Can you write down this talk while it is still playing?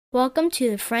Welcome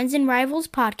to the Friends and Rivals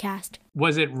podcast.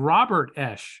 Was it Robert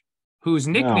Esch, whose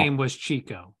nickname was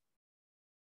Chico?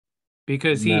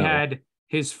 Because he had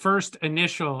his first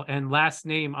initial and last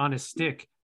name on his stick.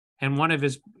 And when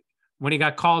he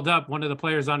got called up, one of the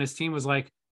players on his team was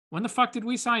like, when the fuck did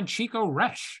we sign Chico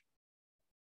Resch?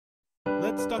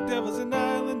 Let's talk Devils and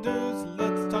Islanders,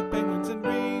 let's talk Penguins and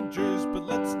Rangers, but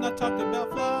let's not talk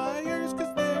about Flyers,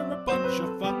 cause they're a bunch of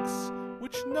fucks,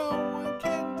 which no one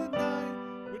can deny,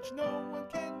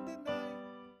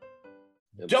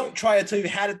 Don't try it till you've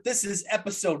had it. This is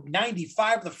episode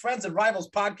 95 of the Friends and Rivals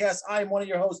podcast. I am one of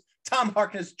your hosts, Tom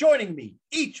Harkness. Joining me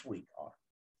each week are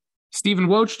Stephen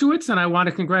Wojtowicz, and I want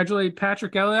to congratulate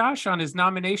Patrick Elias on his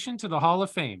nomination to the Hall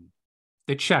of Fame,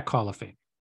 the Czech Hall of Fame.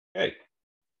 Hey,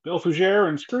 Bill Fougere,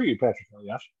 and screw you, Patrick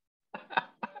Elias.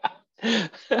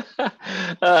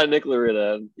 Nick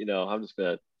Larita, I'm just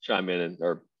going to chime in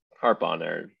or harp on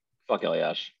there. Fuck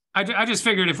Elias. I just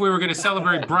figured if we were going to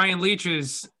celebrate Brian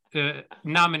Leach's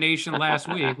nomination last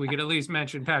week, we could at least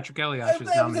mention Patrick Elias's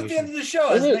that was nomination. at the end of the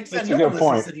show. That's a good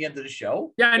point. At the end of the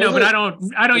show. Yeah, I know, but I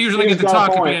don't usually get to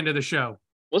talk at the end of the show.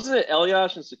 Wasn't it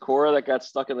Elias and Sikora that got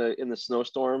stuck in the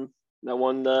snowstorm that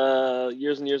one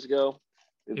years and years ago?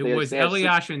 It was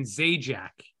Elias and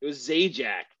Zajac. It was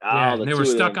Zajac. Yeah, they were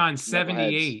stuck on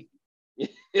 78. They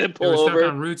were stuck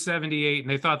on Route 78, and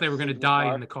they thought they were going to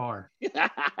die in the car.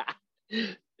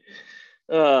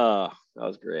 Oh, that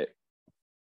was great.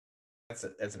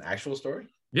 That's an actual story?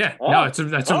 Yeah, no,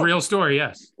 that's a real story.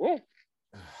 Yes. Yeah.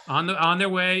 On their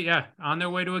way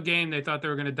to a game, they thought they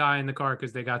were going to die in the car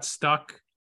because they got stuck,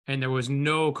 and there was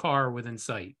no car within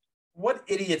sight. What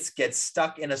idiots get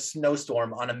stuck in a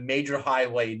snowstorm on a major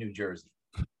highway in New Jersey?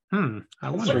 I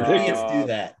wonder. What idiots do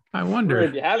that? I wonder.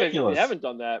 If you haven't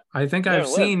done that. I think I've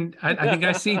seen. I think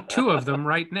I see two of them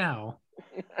right now.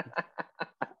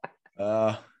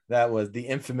 That was the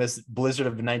infamous blizzard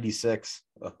of '96.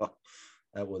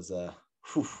 That was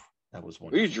wonderful.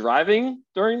 Were you driving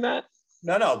during that?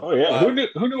 No. Oh yeah,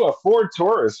 who knew a Ford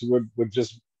Taurus would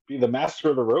just be the master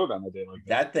of the road on a day like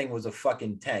that? That thing was a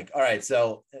fucking tank. All right,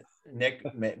 so Nick,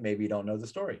 maybe you don't know the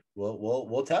story.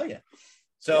 We'll tell you.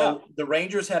 So The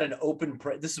Rangers had an open.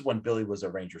 This is when Billy was a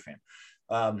Ranger fan.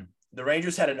 The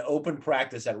Rangers had an open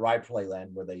practice at Rye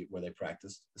Playland where they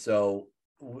practiced. So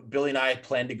Billy and I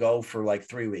planned to go for like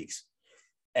 3 weeks.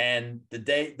 And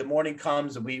the morning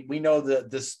comes and we know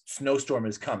that this snowstorm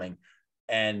is coming.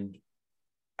 And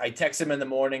I text him in the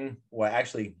morning. Well,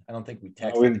 actually, I don't think we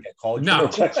texted. I think I called you.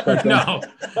 No.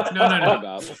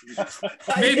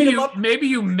 Maybe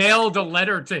you mailed a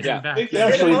letter to him back. I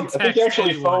think he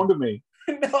actually phoned me.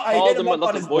 No, I hit him up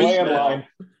on his landline.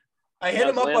 I hit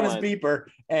him up on his beeper,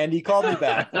 and he called me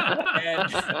back.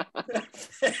 And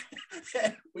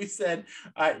we said,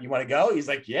 "All right, you want to go?" He's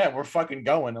like, "Yeah, we're fucking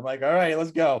going." I'm like, "All right, let's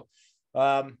go."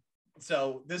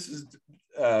 So this is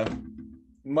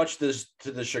much to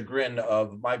the chagrin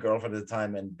of my girlfriend at the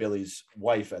time and Billy's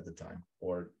wife at the time,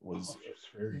 or was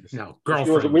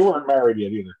girlfriend. We weren't married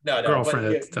yet either. No, girlfriend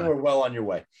at the time. You were well on your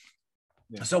way.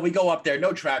 Yeah. So we go up there,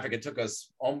 no traffic. It took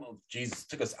us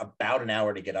about an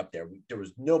hour to get up there. There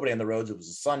was nobody on the roads. It was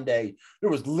a Sunday. There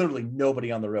was literally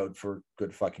nobody on the road for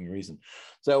good fucking reason.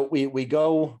 So we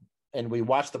go and we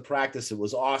watch the practice. It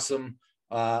was awesome.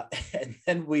 And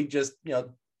then we just,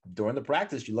 during the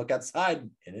practice, you look outside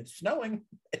and it's snowing.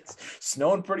 It's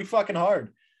snowing pretty fucking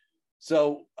hard.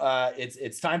 So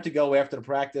it's time to go after the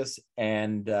practice.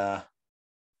 And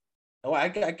I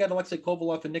got Alexei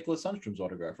Kovalev and Nicholas Sundstrom's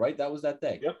autograph, right? That was that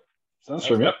day. Yep.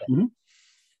 Sundstrom, yep. Mm-hmm.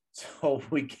 So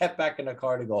we get back in the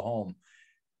car to go home,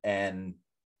 and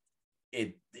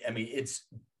it's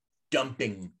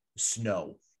dumping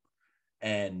snow.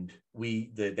 And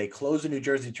they close the New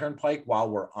Jersey Turnpike while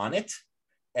we're on it.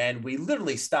 And we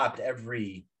literally stopped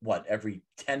every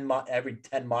 10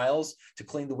 miles to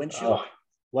clean the windshield.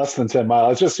 Less than 10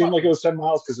 miles. It just seemed like it was 10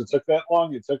 miles because it took that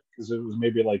long. It took because it was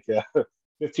maybe like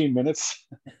 15 minutes.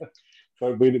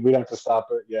 But we'd have to stop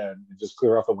it, and just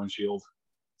clear off the windshield,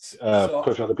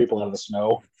 push other people out of the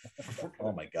snow.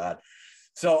 Oh my God.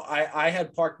 So I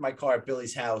had parked my car at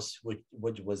Billy's house,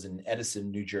 which was in Edison,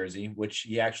 New Jersey, which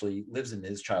he actually lives in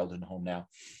his childhood home now.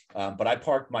 But I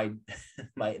parked my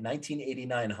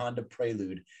 1989 Honda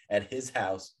Prelude at his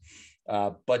house.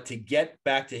 But to get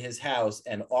back to his house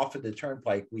and off of the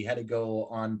turnpike, we had to go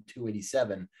on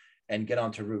 287 and get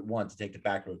onto Route 1 to take the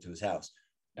back road to his house.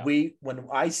 Yeah. When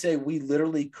I say we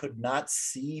literally could not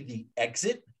see the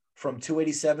exit from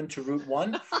 287 to Route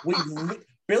 1,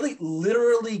 Billy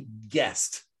literally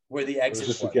guessed where the exit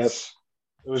was. Just a guess.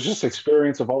 It was just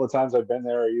experience of all the times I've been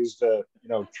there. I used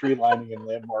tree lining and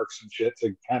landmarks and shit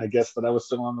to kind of guess that I was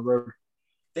still on the road.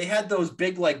 they had those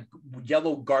big like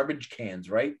yellow garbage cans,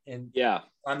 right? And Yeah.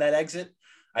 on that exit,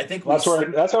 I think that's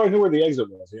how I knew where the exit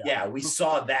was. Yeah, we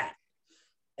saw that,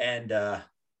 and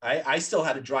I still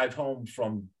had to drive home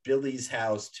from Billy's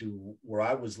house to where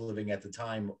I was living at the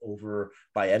time, over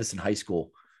by Edison High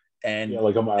School, and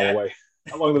like a mile away.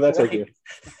 How long did that take you?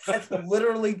 That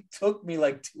literally took me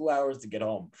like 2 hours to get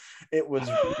home. It was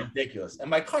ridiculous. And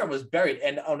my car was buried.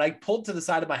 And when I pulled to the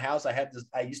side of my house,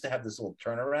 I used to have this little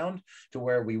turnaround to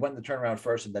where we went in the turnaround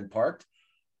first and then parked.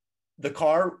 The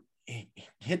car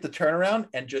hit the turnaround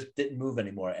and just didn't move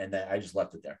anymore. And then I just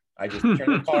left it there. I just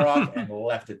turned the car off and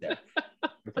left it there.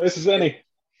 The place is any.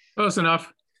 Close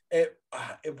enough. It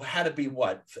had to be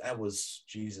what? That was,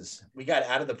 Jesus. We got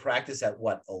out of the practice at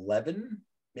what, 11?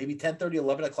 Maybe 10:30,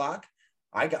 11 o'clock.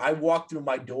 I walked through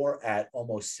my door at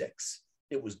almost 6.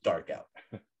 It was dark out.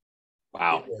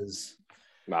 Wow. It was.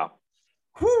 Wow.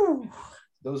 Whew,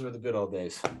 those were the good old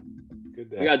days.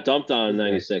 Good day. We got dumped on in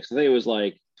 96. I think it was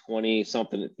like 20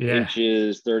 something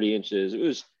inches, 30 inches. It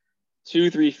was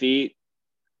 2-3 feet.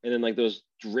 And then like those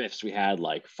drifts, we had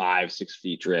like 5-6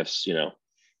 feet drifts, you know.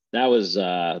 That was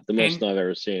the most I've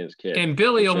ever seen as a kid. And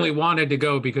Billy only wanted to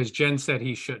go because Jen said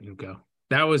he shouldn't go.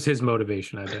 That was his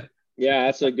motivation, I bet. Yeah,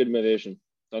 that's a good motivation.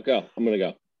 Don't go. I'm going to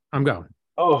go. I'm going.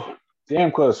 Oh,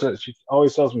 damn close. She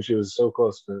always tells me she was so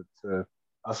close to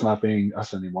us not being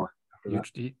us anymore.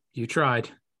 You tried.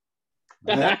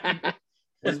 Was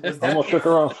that almost took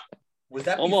her off. Was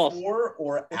that before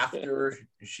or after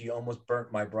she almost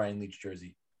burnt my Brian Leach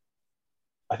jersey?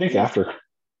 I think after.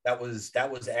 That was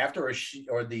after,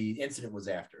 or the incident was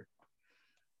after?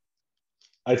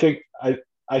 I think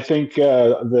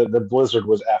the blizzard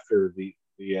was after the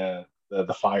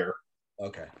fire.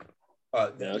 Okay.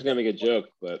 I was gonna make a joke,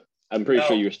 but I'm pretty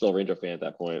sure you were still a Ranger fan at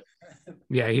that point.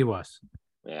 Yeah, he was.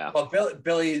 Yeah. Well,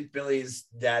 Billy's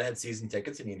dad had season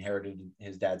tickets, and he inherited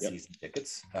his dad's season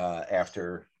tickets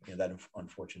after that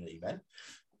unfortunate event.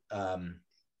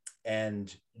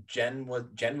 And Jen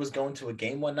was going to a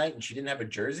game one night, and she didn't have a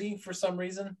jersey for some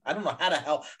reason. I don't know how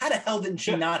the hell didn't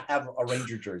she not have a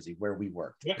Ranger jersey where we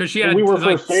worked? Because she had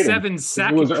like 7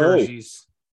 Sackett jerseys.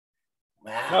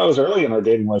 Wow. No, it was early in our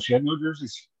dating life. She had no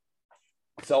jerseys.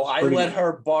 So I let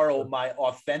her borrow my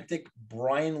authentic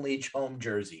Brian Leach home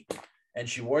jersey, and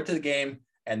she wore it to the game.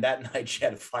 And that night, she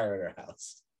had a fire at her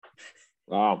house.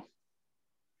 Wow.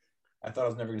 I thought I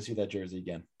was never going to see that jersey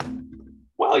again.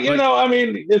 Well, I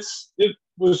mean, it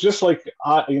was just like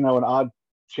an odd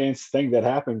chance thing that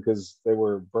happened because they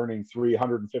were burning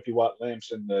 350-watt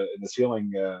lamps in the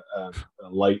ceiling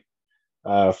light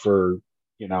for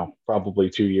probably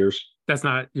 2 years.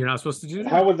 You're not supposed to do that.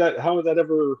 How would that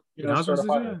ever start a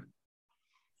fire?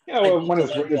 When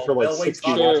it's rated for like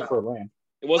 60 watts per lamp.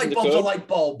 It wasn't light bulb's a light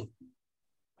bulb.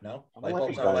 No, light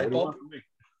bulb's not a light bulb.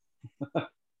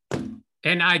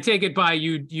 And I take it by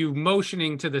you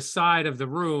motioning to the side of the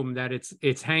room that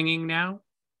it's hanging now.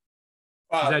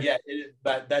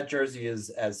 That jersey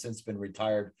has since been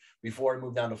retired. Before I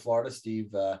moved down to Florida,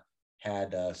 Steve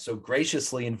had so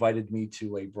graciously invited me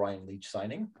to a Brian Leach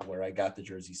signing where I got the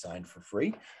jersey signed for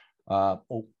free.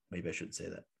 Maybe I shouldn't say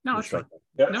that. No, it's right.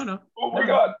 Yeah. No. Oh my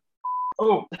God.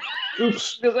 Oh,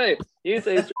 oops. You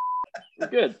say we're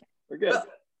good. We're good.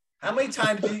 How many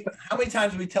times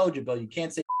have we told you, Bill? You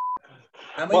can't say.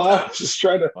 I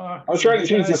was trying to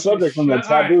change the subject from the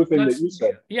taboo thing that you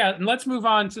said. Yeah, and let's move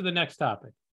on to the next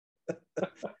topic.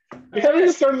 We haven't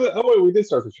even started. We did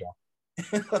start the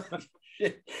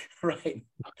show. Right.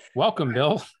 Welcome,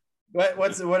 Bill.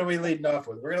 What are we leading off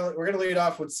with? We're gonna lead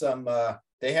off with some.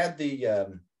 They had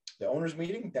the owners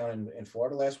meeting down in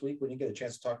Florida last week. We didn't get a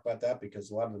chance to talk about that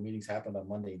because a lot of the meetings happened on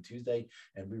Monday and Tuesday,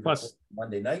 and we were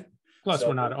Monday night. Plus,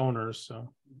 we're not owners,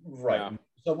 so right. Yeah.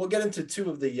 So we'll get into two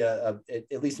of the,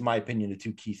 at least in my opinion, the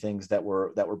two key things that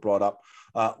were brought up.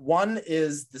 One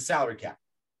is the salary cap.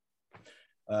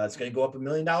 It's going to go up $1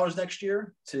 million next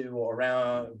year to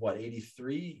around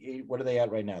 83. What are they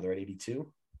at right now? They're at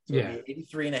 82. So it'll be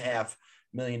 $83.5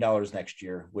 million next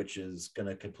year, which is going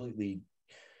to completely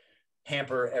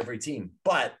hamper every team.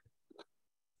 But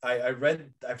I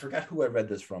forgot who I read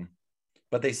this from,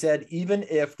 but they said even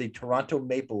if the Toronto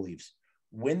Maple Leafs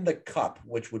win the cup,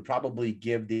 which would probably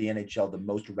give the NHL the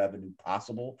most revenue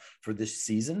possible for this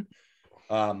season,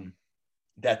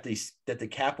 that the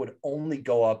cap would only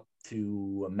go up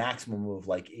to a maximum of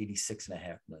like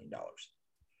 $86.5 million.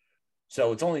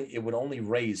 So it would only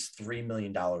raise $3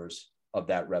 million of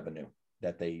that revenue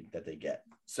that they get.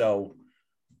 So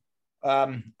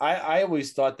I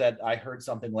always thought that I heard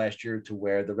something last year to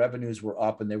where the revenues were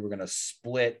up and they were going to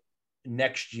split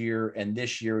next year and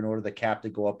this year in order the cap to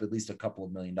go up at least a couple of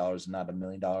 $1 million, not $1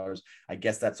 million. I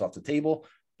guess that's off the table.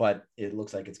 but it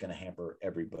looks like it's going to hamper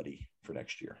everybody for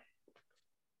next year.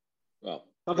 Well,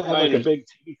 I thought they had like a big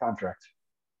TV contract.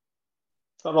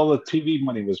 I thought all the TV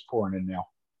money was pouring in now.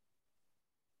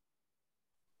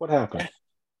 What happened?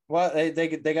 Well, they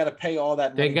got to pay all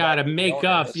that money. They got to make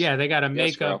up. Yeah, they got to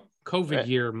make up COVID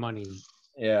year money.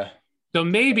 Yeah. So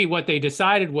maybe what they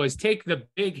decided was take the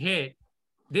big hit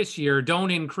this year, don't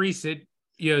increase it,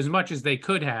 as much as they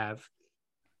could have,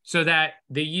 so that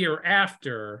the year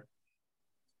after,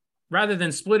 rather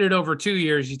than split it over 2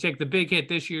 years, you take the big hit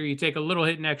this year, you take a little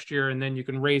hit next year, and then you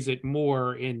can raise it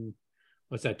more in,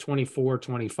 24,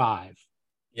 25.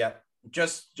 Yeah.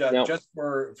 Just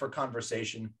for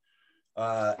conversation,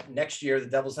 next year the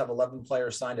Devils have 11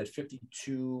 players signed at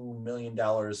 $52 million,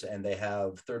 and they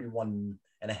have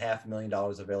 $31.5 million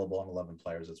available on 11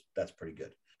 players. That's pretty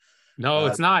good. No,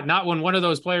 it's not when one of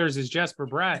those players is Jesper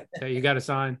Bratt that you got to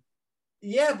sign.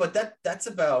 Yeah, but that's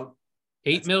about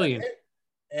 $8 million.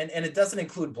 And it doesn't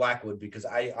include Blackwood, because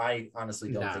I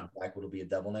honestly don't think Blackwood will be a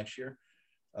Devil next year.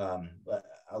 But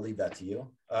I'll leave that to you.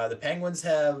 The Penguins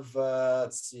have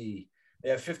they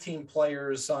have 15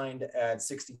 players signed at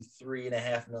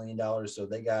 $63.5 million. So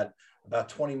they got about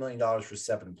 $20 million for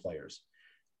 7 players.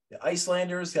 The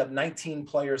Icelanders have 19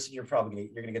 players. So you're going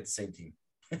to get the same team.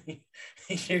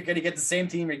 You're going to get the same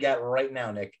team you got right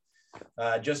now, Nick.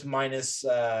 Just minus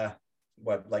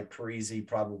Parise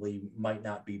probably might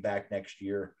not be back next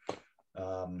year.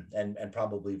 And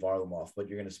probably Varlamov, but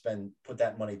you're going to put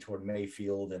that money toward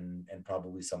Mayfield and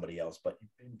probably somebody else. But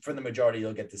for the majority,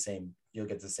 you'll get the same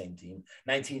team.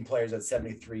 19 players at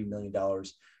 $73 million,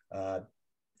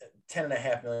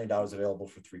 $10.5 million available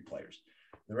for 3 players.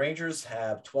 The Rangers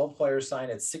have 12 players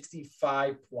signed at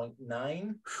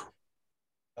 65.9.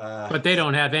 But they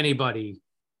don't have anybody.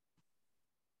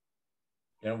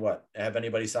 You know what? Have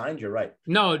anybody signed? You're right.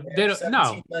 No, they don't.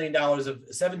 $17 million of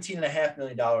 $17.5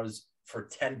 million for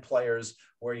 10 players,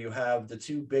 where you have the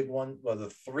 2 big ones. Well, the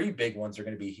 3 big ones are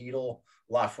going to be Hedl,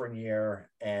 Lafreniere,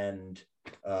 and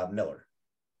Miller.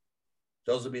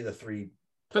 Those will be the 3.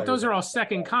 But those are all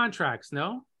second contracts,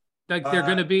 no? Like they're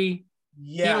going to be.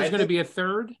 Yeah, Hedl's going to be a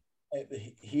third.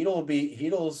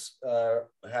 Hedl's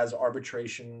has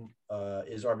arbitration,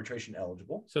 is arbitration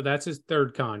eligible. So that's his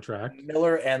 3rd contract.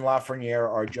 Miller and Lafreniere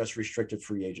are just restricted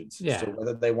free agents. Yeah. So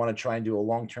whether they want to try and do a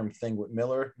long-term thing with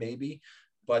Miller, maybe.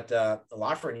 But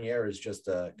Lafreniere is just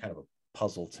a kind of a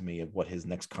puzzle to me of what his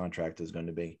next contract is going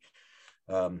to be.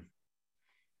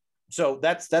 So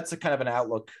that's a kind of an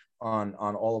outlook on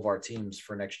all of our teams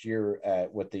for next year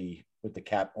with the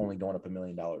cap only going up $1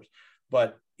 million.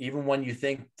 But even when you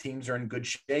think teams are in good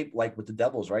shape, like with the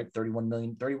Devils, right?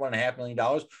 $31.5 million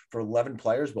for 11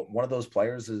 players, but one of those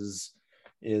players is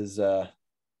that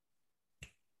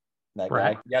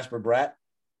guy, Jesper Bratt.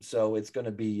 So it's going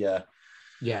to be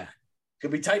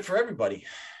could be tight for everybody.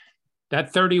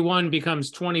 That 31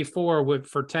 becomes 24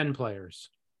 for 10 players,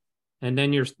 and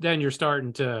then you're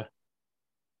starting to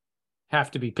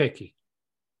have to be picky.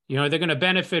 They're going to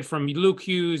benefit from Luke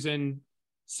Hughes and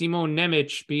Simon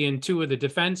Nemec being 2 of the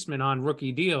defensemen on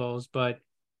rookie deals, but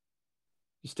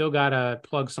you still got to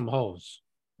plug some holes.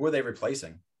 Who are they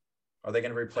replacing? Are they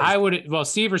going to replace?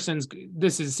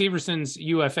 This is Severson's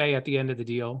UFA at the end of the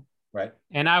deal. Right.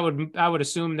 And I would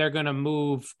assume they're going to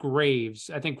move Graves.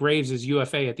 I think Graves is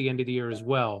UFA at the end of the year as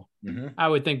well. Mm-hmm. I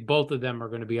would think both of them are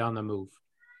going to be on the move.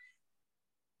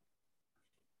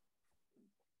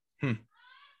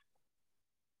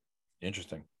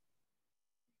 Interesting.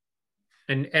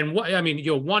 And what I mean,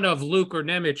 one of Luke or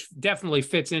Nemec definitely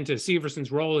fits into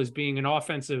Severson's role as being an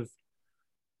offensive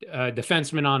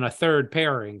defenseman on a 3rd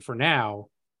pairing. For now,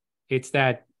 it's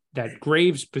that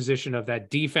Graves position of that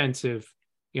defensive.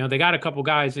 They got a couple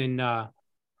guys in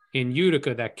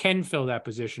Utica that can fill that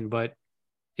position, but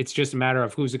it's just a matter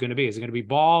of who's it going to be. Is it going to be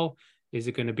Ball? Is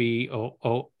it going to be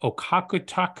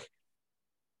Okakutuk?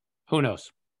 Who knows?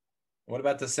 What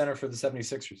about the center for the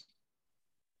 76ers?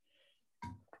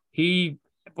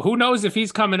 Who knows if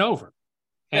he's coming over,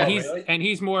 and really?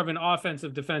 he's more of an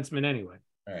offensive defenseman anyway.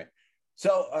 All right.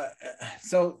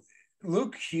 So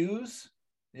Luke Hughes,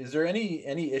 is there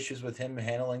any issues with him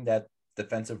handling that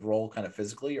defensive role kind of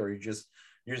physically, or you're just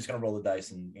going to roll the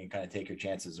dice and kind of take your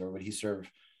chances, or would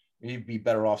he'd be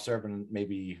better off serving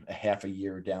maybe a half a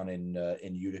year down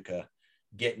in Utica,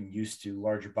 getting used to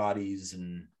larger bodies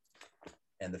and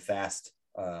the fast.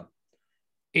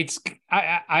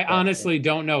 I honestly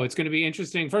don't know. It's going to be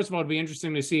interesting. First of all, it'd be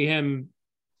interesting to see him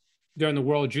during the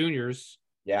World Juniors.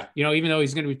 Yeah. Even though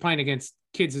he's going to be playing against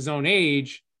kids his own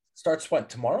age. Starts what,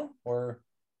 tomorrow or?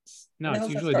 No, it's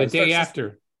usually the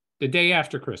day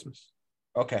after Christmas.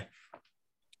 Okay.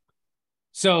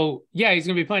 So yeah, he's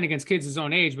going to be playing against kids his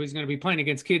own age, but he's going to be playing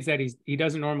against kids that he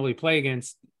doesn't normally play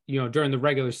against, during the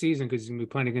regular season, because he's going to be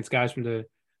playing against guys from the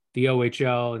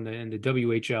OHL and the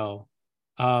WHL.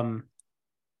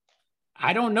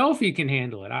 I don't know if he can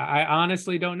handle it. I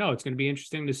honestly don't know. It's going to be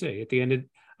interesting to see at the end of.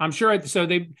 I'm sure. So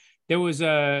there was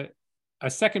a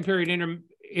second period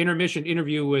intermission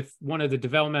interview with one of the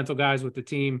developmental guys with the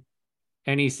team,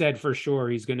 and he said for sure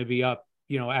he's going to be up.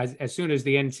 As soon as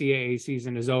the NCAA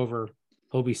season is over,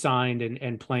 he'll be signed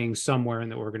and playing somewhere in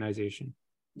the organization.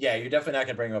 Yeah, you're definitely not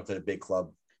going to bring him up to the big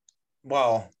club.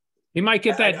 Well, he might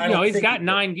get that. He's got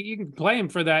 9. You can play him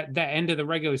for that end of the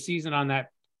regular season on that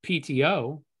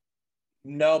PTO.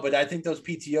 No, but I think those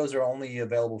PTOs are only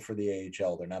available for the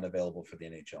AHL. They're not available for the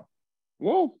NHL.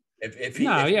 Well,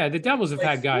 the Devils have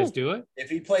had guys do it. If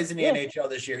he plays in the NHL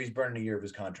this year, he's burning a year of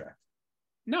his contract.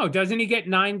 No, doesn't he get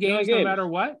 9 games no matter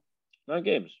what? 9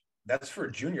 games. That's for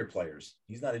junior players.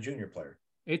 He's not a junior player.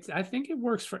 I think it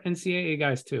works for NCAA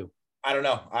guys too. I don't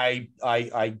know.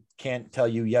 I can't tell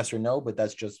you yes or no, but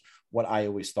that's just what I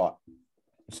always thought.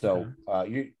 So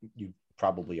you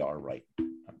probably are right.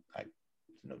 I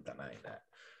no denying that.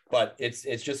 But it's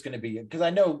just going to be because I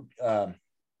know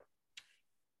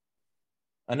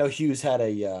Hughes had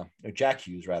Jack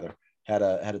Hughes rather had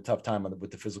a tough time with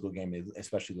the physical game,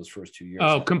 especially those first 2 years.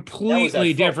 Oh,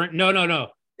 completely different. No.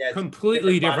 Yeah,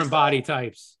 completely different body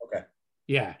types. Okay.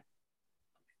 Yeah.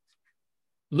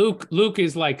 Luke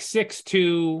is like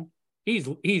 6'2".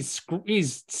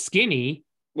 He's skinny.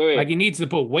 Wait. Like he needs to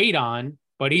put weight on,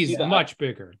 but he's much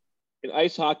bigger. In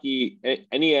ice hockey,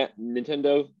 any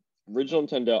original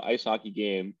Nintendo ice hockey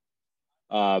game,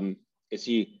 is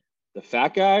he the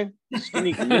fat guy, the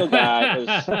skinny real guy, or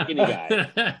the skinny guy?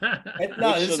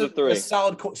 No, this is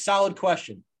a solid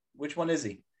question. Which one is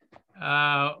he?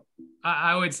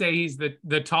 I would say he's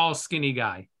the tall, skinny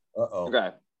guy. Uh-oh. Okay.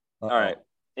 All right.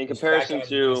 In comparison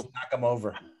to knock him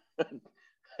over.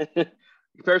 In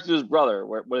comparison to his brother,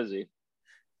 what is he?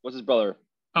 What's his brother?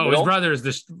 Oh, His brother is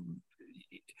this.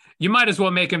 You might as well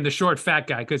make him the short, fat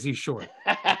guy because he's short.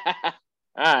 All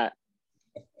right.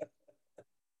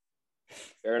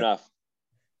 Fair enough.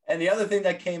 And the other thing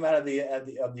that came out of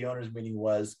the owners meeting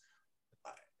was,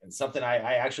 and something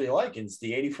I actually like, is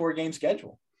the 84 game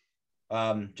schedule.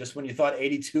 Just when you thought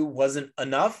 82 wasn't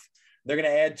enough, they're going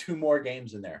to add 2 more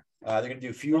games in there. They're going to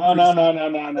do fewer.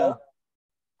 No.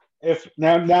 If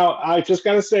now, I just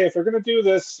got to say, if they're going to do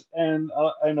this, and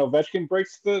Ovechkin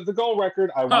breaks the goal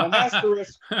record, I want an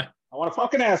asterisk. I want a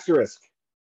fucking asterisk.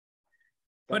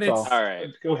 But it's all right.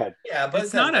 Go ahead. Yeah, but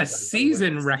it's not a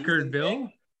season record,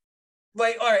 Bill.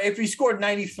 Like, all right, if you scored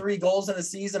 93 goals in a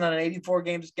season on an 84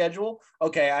 game schedule,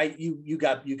 okay, you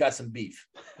got some beef.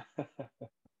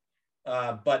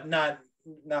 But not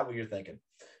what you're thinking.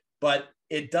 But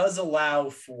it does allow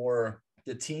for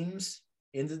the teams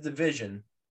in the division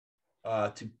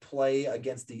to play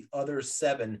against the other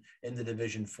 7 in the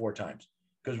division 4 times,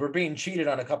 because we're being cheated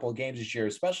on a couple of games this year,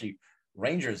 especially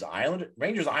Rangers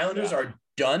Islanders are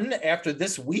done after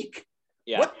this week.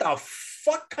 Yeah. What the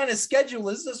fuck kind of schedule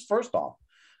is this? First off,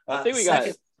 I think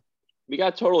we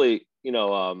got totally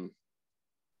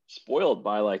spoiled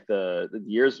by like the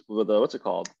years with what's it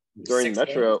called during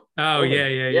Metro. Games. Oh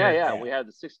yeah. We had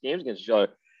the 6 games against each other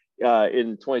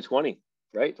in 2020,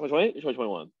 right? 2020,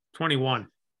 2021, 21.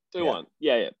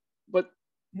 Yeah. But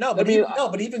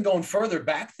even going further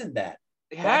back than that,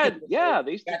 they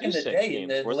used to do 6 games, in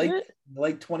the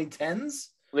late 2010s.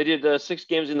 They did 6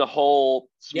 games in the whole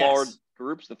smaller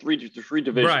groups, the three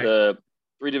divisions, right. The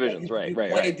 3 divisions, you right.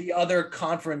 Played the other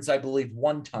conference, I believe,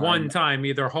 one time,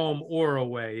 either home or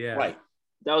away. Yeah, right.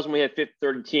 That was when we had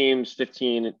 30 teams,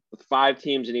 15 with 5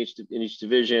 teams in each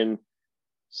division.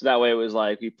 So that way it was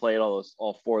like we played all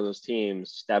 4 of those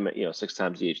teams. That meant 6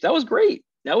 times each. That was great.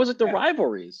 That was like the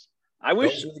rivalries. I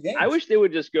wish they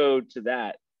would just go to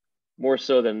that more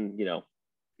so than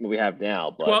what we have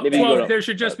now. But 12, there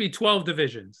should just be 12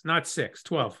 divisions, not 6.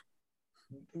 12.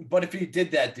 But if you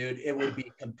did that, dude, it would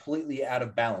be completely out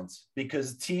of balance,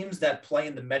 because teams that play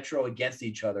in the Metro against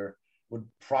each other would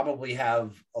probably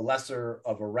have a lesser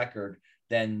of a record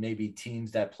than maybe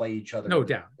teams that play each other. No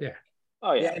doubt. Yeah.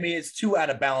 Oh yeah. I mean, it's too out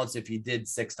of balance if you did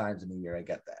 6 times in a year. I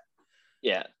get that.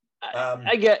 Yeah.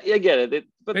 I get it.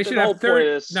 But they should have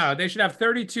 30. No, they should have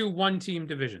 32 one-team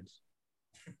divisions.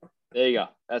 There you go.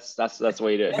 That's the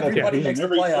way you do it. Everybody makes the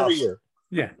playoffs. Every year.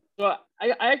 Yeah. So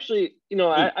I actually,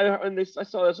 I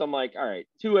saw this. I'm like, all right,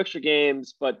 2 extra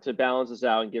games, but to balance this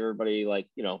out and give everybody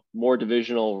more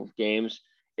divisional games,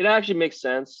 it actually makes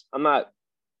sense. I'm not,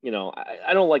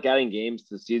 I don't like adding games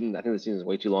to the season. I think the season is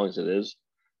way too long as it is.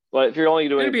 But if you're only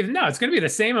doing, it's going to be the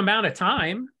same amount of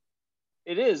time.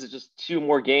 It is. It's just 2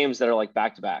 more games that are like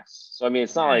back-to-backs. So I mean,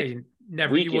 it's not like you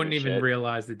wouldn't even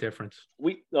realize the difference.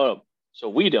 So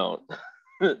we don't.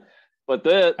 But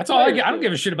that's all I get. I don't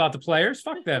give a shit about the players.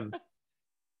 Fuck them.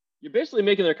 You're basically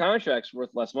making their contracts worth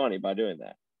less money by doing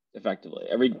that. Effectively,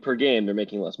 per game they're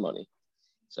making less money,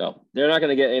 so they're not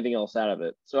going to get anything else out of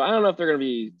it. So I don't know if they're going to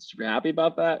be super happy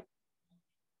about that.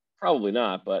 Probably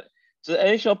not. But so the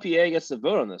NHLPA gets to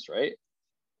vote on this, right?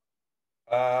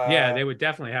 Yeah, they would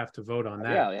definitely have to vote on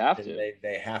that. Yeah, they have to.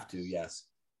 They have to. Yes.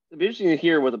 It'd be interesting to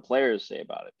hear what the players say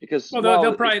about it because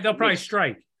they'll probably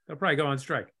strike. They'll probably go on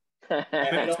strike.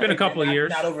 It's been a couple of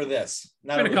years. Not over this.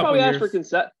 Not been over a couple of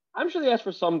years. I'm sure they asked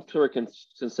for some sort of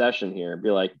concession here. Be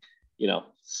like,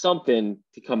 something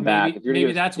to come back.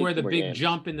 Maybe that's where the big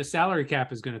jump in the salary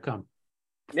cap is going to come.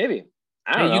 Maybe.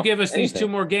 I don't know. You give us these 2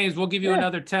 more games, we'll give you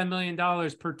another $10 million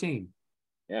per team.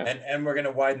 Yeah. And we're going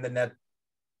to widen the net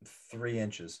 3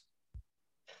 inches.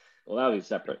 Well, that'll be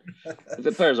separate.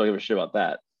 The players don't give a shit about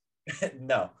that.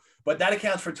 No, but that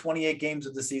accounts for 28 games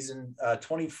of the season.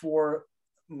 24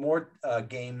 more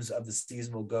games of the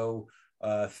season will go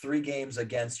 3 games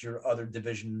against your other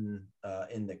division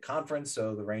in the conference.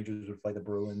 So the Rangers would play the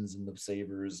Bruins and the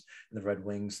Sabres and the Red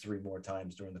Wings 3 more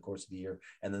times during the course of the year.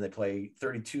 And then they play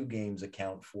 32 games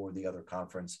account for the other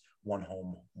conference, 1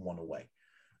 home, 1 away.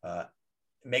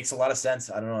 It makes a lot of sense.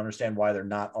 I don't understand why they're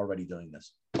not already doing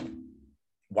this.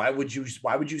 Why would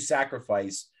you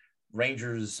sacrifice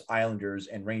Rangers, Islanders,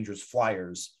 and Rangers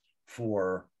Flyers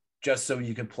for just so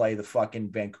you can play the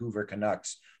fucking Vancouver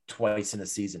Canucks twice in a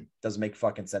season? Doesn't make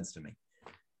fucking sense to me.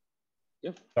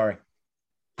 Yep. Sorry.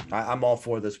 I'm all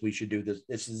for this. We should do this.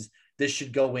 This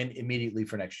should go in immediately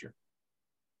for next year.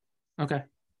 Okay.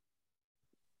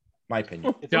 My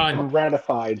opinion. Done.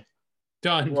 Ratified.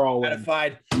 Done. We're all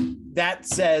ratified. That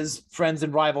says Friends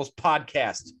and Rivals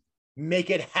podcast. Make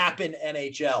it happen,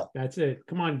 NHL. That's it.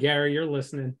 Come on, Gary. You're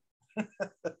listening. We're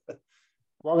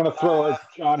going to throw a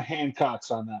John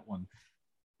Hancock's on that one.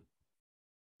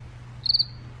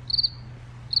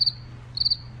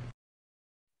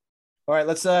 All right,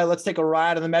 let's take a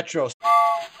ride on the Metro.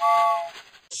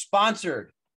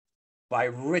 Sponsored by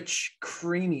rich,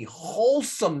 creamy,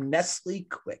 wholesome Nestle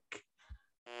Quick.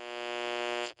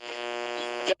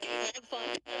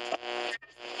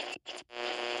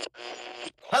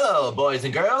 Hello, boys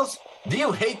and girls. Do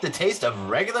you hate the taste of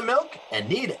regular milk and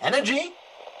need energy?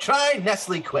 Try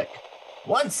Nestle Quick.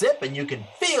 1 sip and you can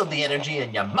feel the energy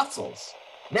in your muscles.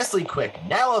 Nestle Quick,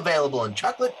 now available in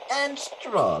chocolate and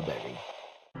strawberry.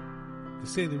 They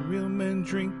say the real men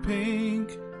drink pink.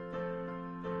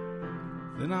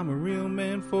 Then I'm a real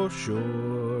man for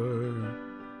sure.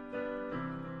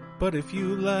 But if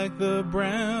you like the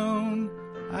brown,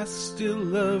 I still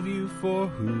love you for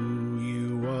who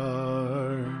you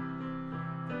are.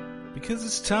 Because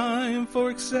it's time for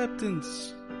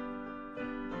acceptance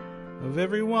of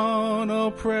everyone, all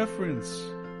preference.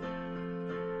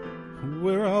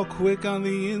 We're all quick on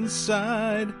the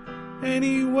inside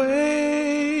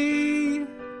anyway.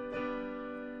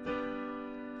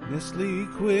 Nestle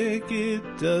Quick, it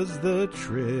does the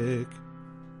trick.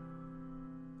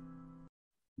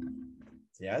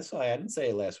 Yeah, I didn't say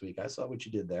it last week. I saw what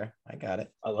you did there. I got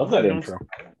it. I love that intro.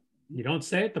 You don't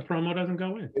say it, the promo doesn't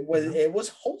go in. It was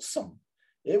wholesome.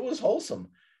 It was wholesome.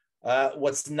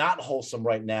 What's not wholesome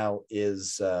right now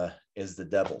is the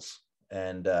Devils.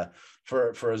 And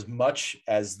for as much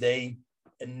as they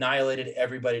annihilated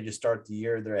everybody to start the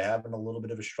year, they're having a little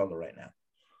bit of a struggle right now.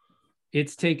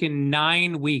 It's taken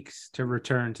 9 weeks to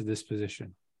return to this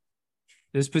position.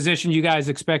 This position you guys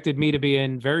expected me to be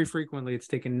in very frequently. It's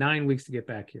taken 9 weeks to get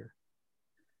back here.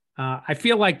 I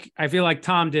feel like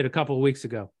Tom did a couple of weeks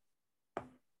ago.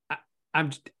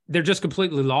 They're just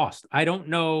completely lost. I don't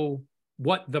know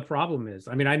what the problem is.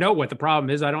 I mean, I know what the problem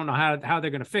is. I don't know how they're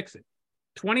going to fix it.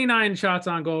 29 shots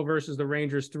on goal versus the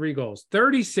Rangers, 3 goals.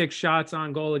 36 shots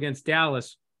on goal against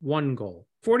Dallas, 1 goal.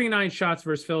 49 shots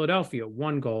versus Philadelphia,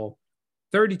 1 goal.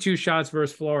 32 shots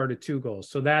versus Florida, 2 goals.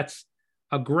 So that's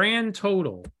a grand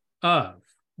total of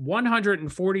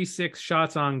 146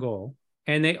 shots on goal,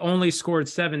 and they only scored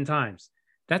 7 times.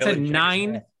 That's a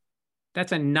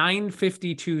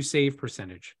 952 save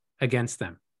percentage against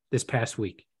them this past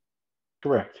week.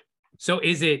 Correct. So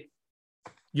is it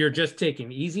you're just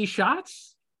taking easy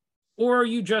shots, or are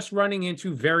you just running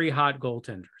into very hot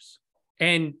goaltenders?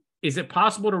 And is it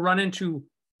possible to run into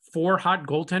 4 hot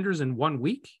goaltenders in 1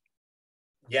 week?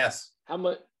 Yes. How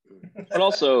much? But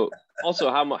also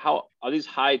how are these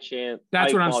high chance?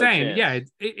 That's what I'm saying. Chance?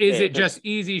 Yeah. Is it just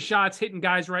easy shots hitting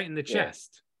guys right in the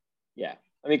chest? Yeah.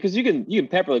 I mean, because you can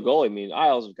pepper the goalie. I mean,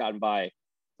 Isles have gotten by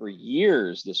for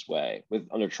years this way with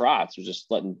under Trotz, was just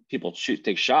letting people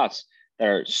take shots that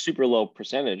are super low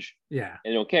percentage. Yeah.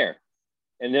 And they don't care.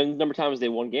 And then the number of times they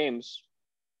won games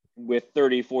with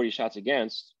 30, 40 shots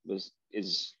against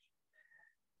is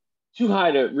too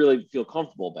high to really feel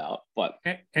comfortable about. But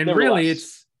and really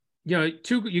it's,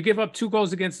 you give up 2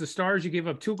 goals against the Stars, you give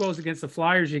up 2 goals against the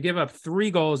Flyers, you give up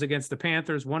 3 goals against the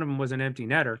Panthers. One of them was an empty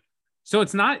netter. So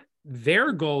it's not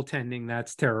their goaltending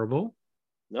that's terrible.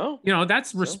 No.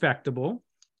 That's respectable.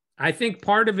 I think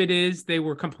part of it is they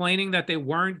were complaining that they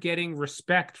weren't getting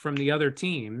respect from the other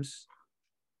teams.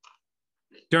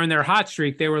 During their hot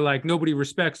streak, they were like, nobody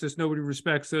respects us. Nobody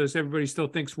respects us. Everybody still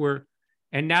thinks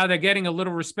and now they're getting a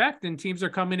little respect, and teams are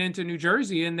coming into New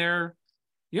Jersey and they're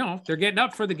getting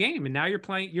up for the game. And now you're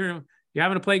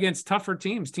having to play against tougher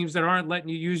teams that aren't letting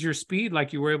you use your speed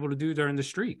like you were able to do during the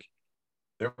streak.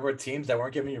 There were teams that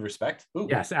weren't giving you respect. Ooh.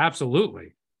 Yes,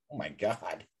 absolutely. Oh my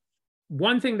God.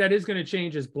 One thing that is going to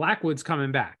change is Blackwood's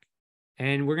coming back,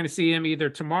 and we're going to see him either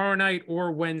tomorrow night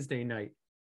or Wednesday night.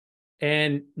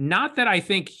 And not that I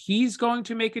think he's going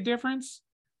to make a difference,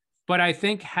 but I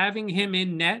think having him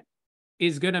in net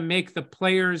is going to make the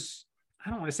players,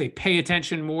 I don't want to say pay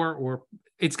attention more, or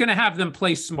it's going to have them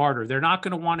play smarter. They're not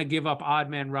going to want to give up odd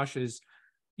man rushes.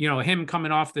 Him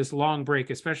coming off this long break,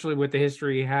 especially with the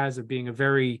history he has of being a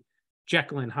very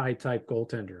Jekyll and Hyde type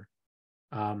goaltender.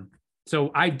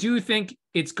 So I do think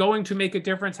it's going to make a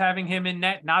difference having him in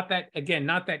net. Not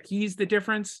that he's the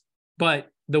difference, but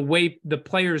the way the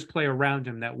players play around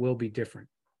him, that will be different.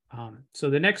 So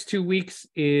the next 2 weeks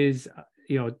is,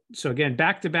 so again,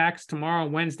 back-to-backs tomorrow,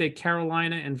 Wednesday,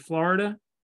 Carolina and Florida.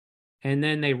 And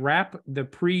then they wrap the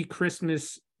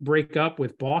pre-Christmas break up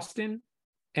with Boston.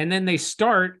 And then they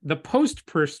start the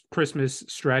post-Christmas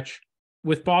stretch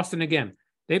with Boston again.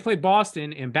 They play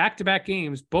Boston in back-to-back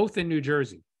games, both in New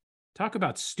Jersey. Talk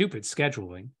about stupid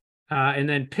scheduling. And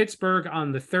then Pittsburgh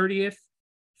on the 30th,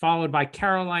 followed by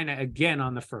Carolina again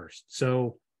on the 1st.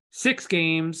 So 6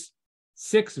 games,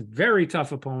 6 very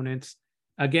tough opponents.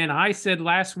 Again, I said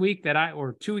last week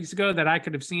or 2 weeks ago that I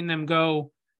could have seen them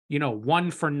go,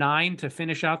 1 for 9 to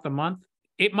finish out the month.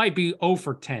 It might be 0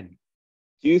 for 10.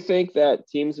 Do you think that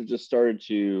teams have just started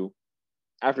to,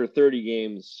 after 30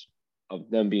 games of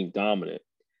them being dominant,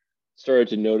 started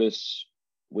to notice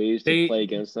ways to play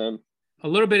against them? A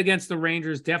little bit against the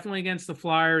Rangers, definitely against the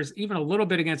Flyers, even a little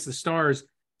bit against the Stars.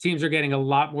 Teams are getting a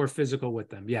lot more physical with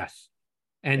them. Yes.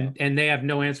 And they have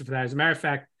no answer for that. As a matter of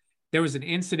fact, there was an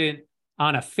incident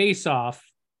on a face-off,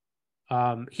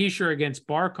 Hischier against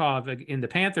Barkov in the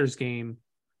Panthers game,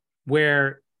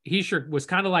 where Hischier was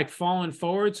kind of like falling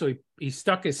forward. So he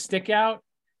stuck his stick out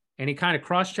and he kind of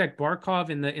cross-checked Barkov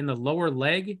in the lower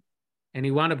leg, and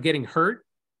he wound up getting hurt.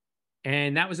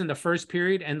 And that was in the first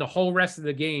period. And the whole rest of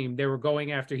the game, they were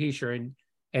going after Hischier,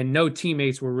 and no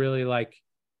teammates were really like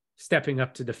stepping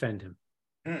up to defend him.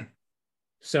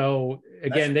 So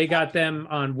again, they got them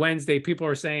on Wednesday. People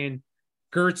are saying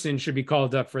Gertson should be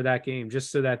called up for that game,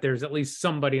 just so that there's at least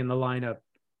somebody in the lineup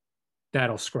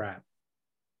that'll scrap.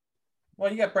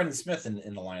 Well, you got Brendan Smith in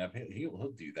the lineup.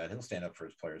 He'll do that. He'll stand up for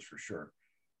his players for sure.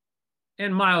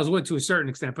 And Miles Wood to a certain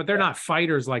extent, but they're not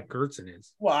fighters like Gertson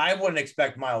is. Well, I wouldn't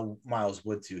expect Miles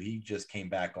Wood to. He just came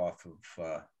back off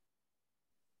of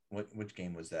which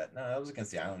game was that? No, that was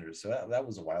against the Islanders. So that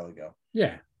was a while ago.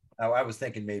 Yeah. I was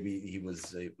thinking maybe he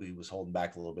was holding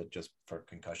back a little bit just for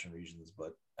concussion reasons,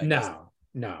 but no.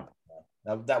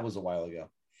 That was a while ago.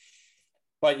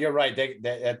 But you're right.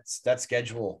 That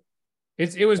schedule.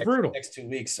 It was brutal. Next 2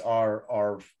 weeks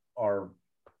are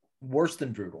worse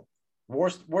than brutal.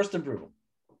 Worse than brutal.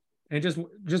 And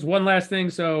just one last thing.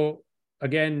 So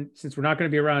again, since we're not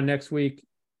going to be around next week,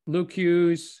 Luke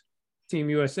Hughes, Team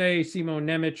USA, Simon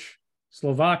Nemec,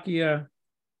 Slovakia.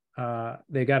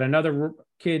 They got another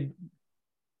kid,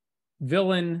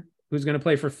 Villain, who's going to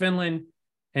play for Finland,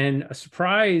 and a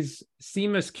surprise,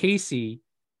 Seamus Casey,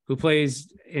 who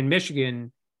plays in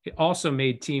Michigan, also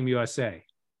made Team USA.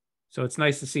 So it's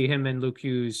nice to see him and Luke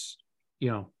Hughes,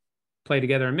 play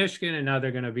together in Michigan, and now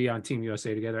they're going to be on Team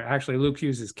USA together. Actually, Luke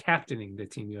Hughes is captaining the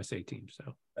Team USA team.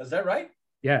 So is that right?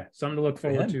 Yeah, something to look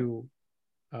forward to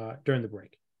during the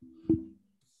break.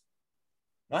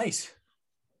 Nice.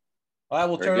 I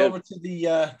will turn over to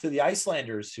the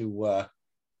Icelanders who had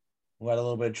a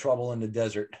little bit of trouble in the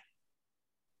desert.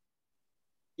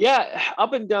 Yeah,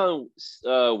 up and down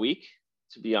week,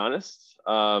 to be honest.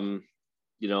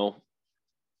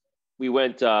 We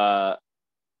went 1-1-1.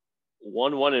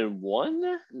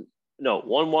 No,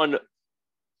 1-1,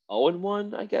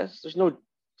 0-1, I guess. There's no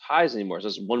ties anymore. So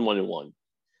it's 1-1-1.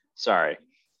 Sorry.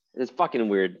 It's fucking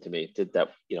weird to me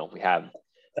that we have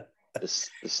this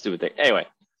stupid thing. Anyway,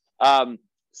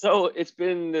 So it's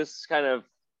been this kind of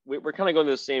we're kind of going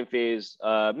through the same phase.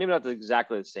 Maybe not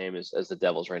exactly the same as the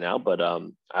Devils right now, but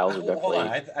Isles are definitely. Hold on,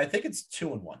 I think it's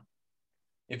 2-1.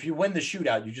 If you win the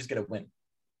shootout, you just get a win.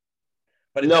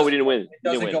 But no, we didn't win. It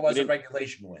doesn't go as a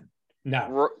regulation win.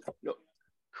 No.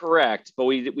 Correct, but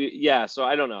we yeah. So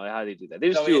I don't know how they do that.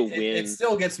 They just do a win. It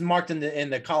still gets marked in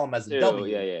the column as a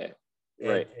W. Yeah.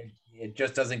 Right. It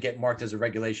just doesn't get marked as a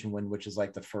regulation win, which is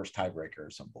like the first tiebreaker or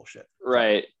some bullshit.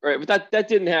 Right. But that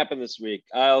didn't happen this week.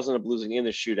 Isles ended up losing in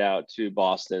the shootout to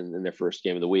Boston in their first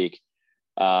game of the week,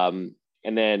 and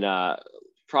then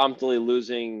promptly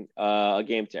losing a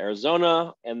game to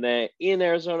Arizona, and then in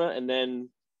Arizona, and then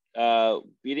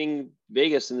beating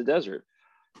Vegas in the desert.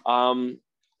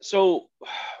 So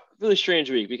really strange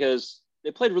week because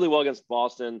they played really well against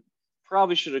Boston.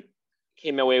 Probably should have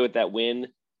came away with that win.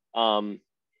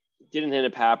 Didn't end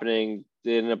up happening.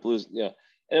 They ended up losing. Yeah.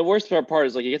 And the worst part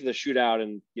is like you get to the shootout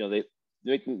and they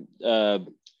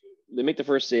make the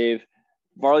first save.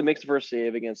 Varley makes the first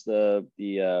save against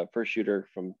the first shooter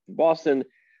from Boston.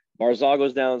 Barzal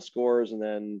goes down, scores, and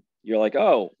then you're like,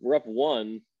 oh, we're up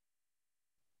 1.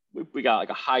 We got like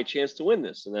a high chance to win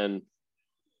this, and then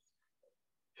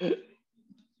we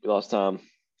lost Tom.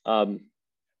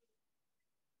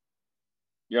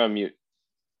 You're on mute.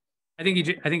 I think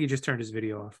he just turned his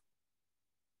video off.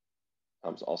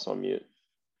 Tom's also on mute.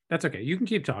 That's okay. You can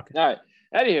keep talking. All right.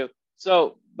 Anywho,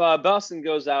 so Boston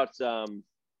goes out.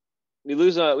 We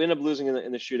end up losing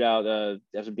in the shootout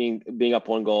after being up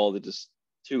 1 goal. They just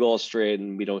 2 goals straight,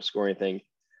 and we don't score anything.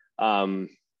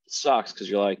 Sucks because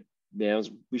you're like, man,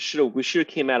 we should have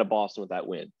came out of Boston with that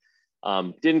win.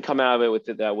 Didn't come out of it with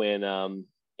that win.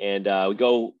 And we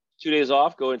go 2 days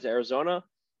off, go into Arizona.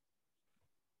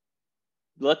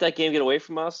 Let that game get away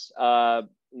from us.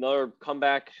 Another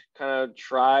comeback kind of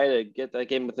try to get that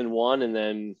game within 1, and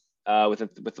then with a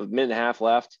minute and a half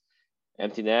left,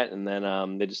 empty net, and then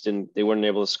they weren't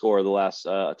able to score the last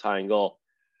tying goal.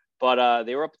 But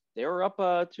they were up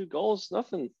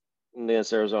 2-0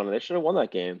 against Arizona. They should have won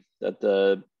that game.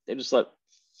 They just let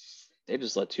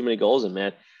too many goals in,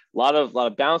 man. A lot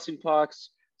of bouncing pucks,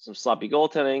 some sloppy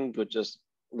goaltending, but just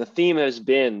the theme has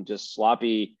been just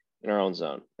sloppy in our own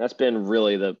zone. That's been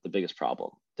really the biggest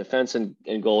problem. Defense and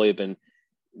goalie have been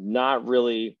not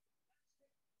really,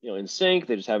 in sync.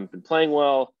 They just haven't been playing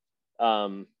well.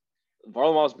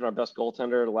 Varlamov has been our best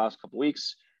goaltender the last couple of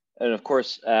weeks. And of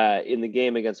course, in the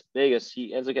game against Vegas,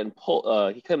 he ends up getting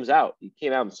pulled. He came out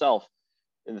himself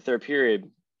in the third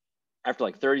period after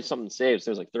like 30-something saves.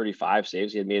 There was like 35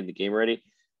 saves he had made in the game already.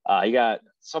 He got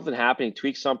something happening,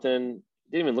 tweaked something.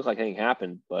 Didn't even look like anything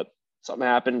happened, but something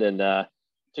happened and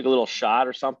took a little shot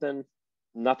or something.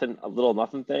 A little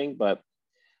nothing thing, but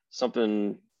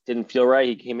something didn't feel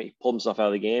right. He pulled himself out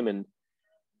of the game, and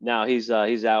now he's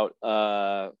out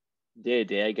day to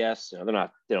day, I guess.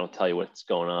 They don't tell you what's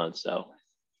going on. So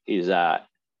he's so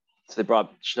they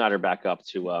brought Schneider back up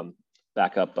to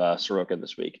Sorokin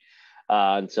this week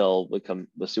until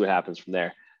we'll see what happens from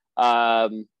there.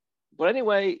 But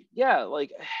anyway, yeah,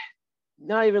 like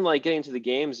not even like getting to the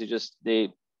games.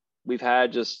 We've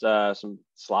had just some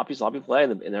sloppy play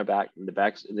in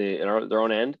their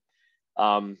own end.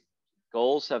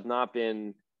 Goals have not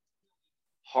been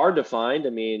hard to find.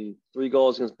 I mean, 3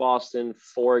 goals against Boston,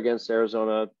 4 against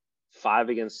Arizona, 5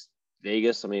 against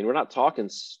Vegas. I mean, we're not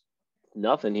talking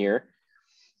nothing here,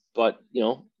 but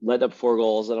led up 4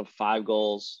 goals, led up 5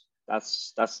 goals.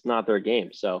 That's not their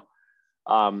game. So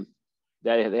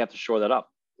they have to shore that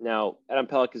up. Now, Adam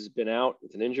Pelech has been out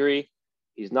with an injury.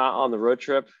 He's not on the road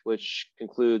trip, which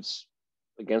concludes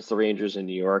against the Rangers in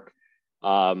New York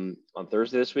on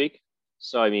Thursday this week.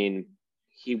 So, I mean,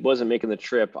 he wasn't making the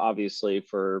trip, obviously,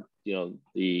 for,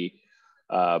 the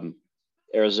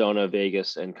Arizona,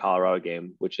 Vegas, and Colorado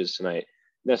game, which is tonight.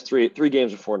 And that's three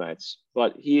games or 4 nights.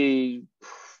 But he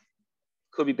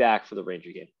could be back for the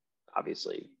Ranger game,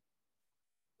 obviously.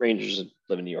 Rangers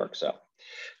live in New York, so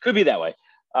could be that way.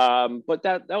 But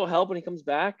that will help when he comes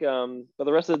back. But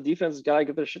the rest of the defense has got to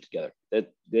get their shit together.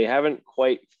 They haven't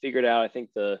quite figured out, I think,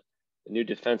 the new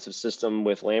defensive system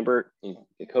with Lambert and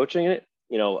coaching it.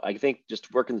 I think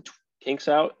just working the kinks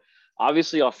out.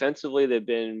 Obviously, offensively, they've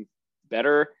been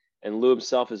better. And Lou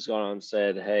himself has gone on and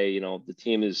said, hey, the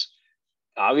team is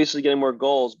obviously getting more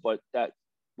goals, but that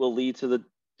will lead to the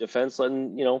defense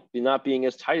letting, not being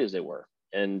as tight as they were.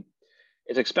 And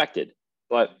it's expected.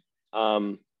 But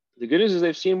the good news is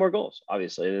they've seen more goals,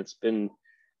 obviously, and it's been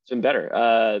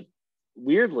better.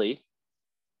 Weirdly,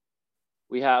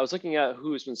 I was looking at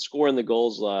who's been scoring the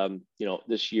goals,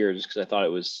 this year, just because I thought it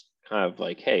was kind of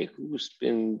like, hey, who's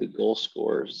been the goal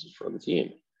scorers for the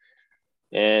team?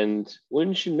 And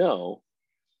wouldn't you know,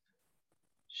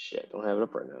 shit, I don't have it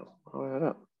up right now. I don't have it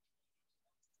up.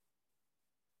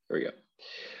 Here we go.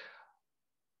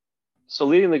 So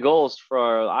leading the goals for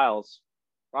our Isles,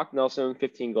 Brock Nelson,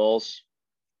 15 goals,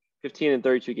 15 in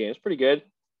 32 games. Pretty good.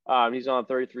 He's on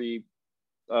 33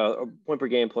 point per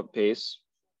game pace.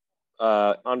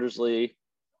 Undersley,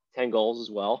 10 goals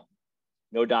as well.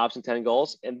 No Dobson, 10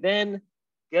 goals. And then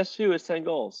guess who has 10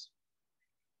 goals?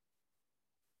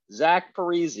 Zach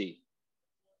Parise,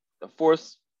 the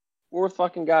fourth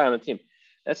fucking guy on the team.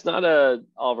 That's not a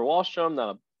Oliver Wahlstrom,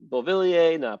 not a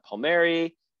Beauvillier, not a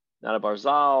Palmieri, not a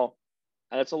Barzal.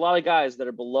 And it's a lot of guys that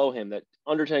are below him that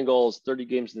under 10 goals, 30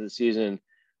 games into the season,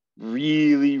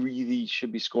 really, really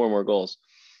should be scoring more goals.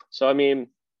 So, I mean,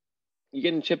 you're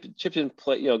getting chipped in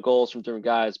play, goals from different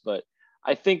guys, but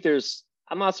I think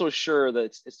I'm not so sure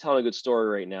that it's telling a good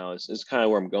story right now is kind of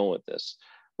where I'm going with this.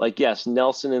 Like, yes,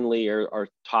 Nelson and Lee are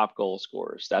top goal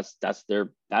scorers. That's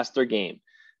their game.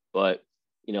 But,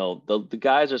 the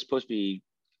guys are supposed to be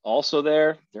also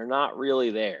there. They're not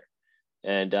really there.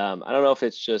 And I don't know if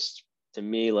it's just, to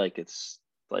me, like it's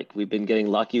like we've been getting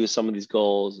lucky with some of these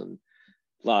goals and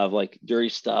a lot of like dirty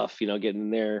stuff, getting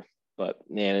in there. But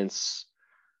man, it's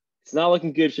not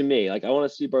looking good for me. Like I want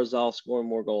to see Barzal scoring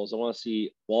more goals. I want to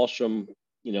see Wahlstrom,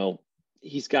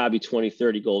 he's got to be 20,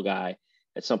 30 goal guy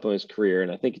at some point in his career.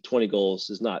 And I think 20 goals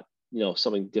is not,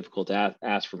 something difficult to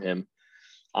ask from him.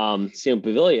 Same with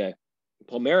Beauvillier.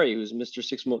 Palmieri, who's Mr.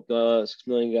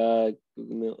 $6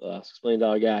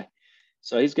 million guy.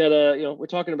 So he's got we're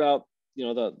talking about,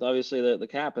 obviously the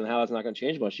cap and how it's not going to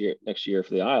change much next year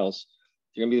for the Isles.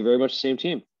 They're going to be very much the same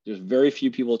team. There's very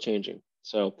few people changing.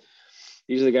 So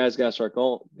these are the guys got to start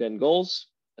getting goals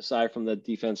aside from the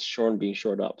defense being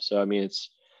shored up. So, I mean,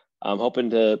 I'm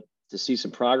hoping to see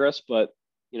some progress, but,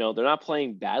 they're not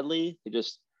playing badly.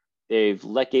 They've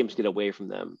let games get away from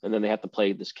them. And then they have to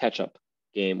play this catch up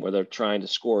game where they're trying to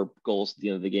score goals at the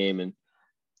end of the game and,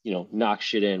 knock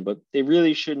shit in, but they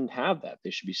really shouldn't have that.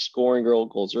 They should be scoring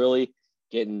goals early,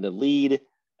 getting the lead,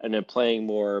 and then playing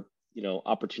more,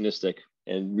 opportunistic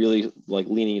and really like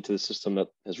leaning into the system that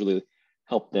has really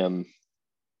helped them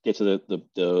get to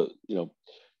the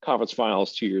conference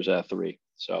finals 2 years out of 3.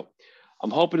 So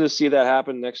I'm hoping to see that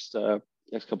happen next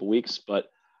couple of weeks, but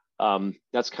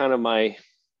that's kind of my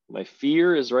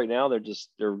fear is right now they're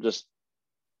just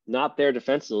not there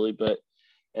defensively,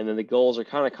 and then the goals are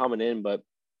kind of coming in, but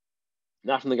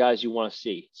not from the guys you want to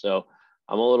see. So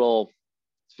I'm feel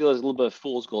there's a little bit of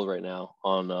fool's gold right now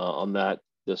on the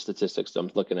statistics that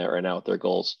I'm looking at right now with their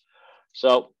goals.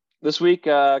 So this week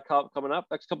coming up,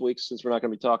 next couple weeks, since we're not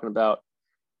going to be talking about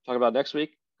next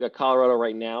week, we got Colorado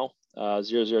right now,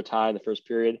 0-0 tie in the first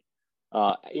period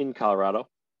in Colorado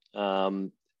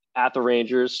at the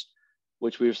Rangers,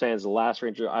 which we were saying is the last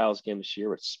Ranger Isles game this year,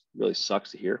 which really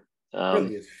sucks to hear.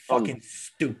 Really is fucking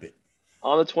stupid.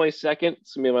 On the 22nd,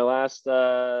 it's gonna be my last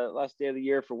day of the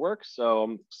year for work, so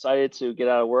I'm excited to get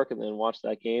out of work and then watch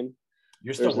that game.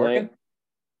 You're still working?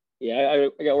 Yeah,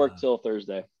 I got work till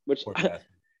Thursday, which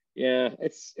yeah,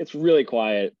 it's really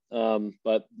quiet.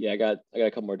 But yeah, I got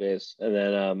a couple more days,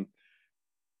 and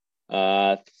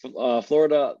then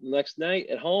Florida next night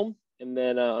at home, and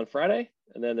then on Friday,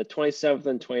 and then the 27th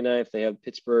and 29th they have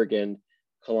Pittsburgh and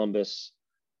Columbus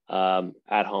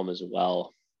at home as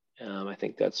well. I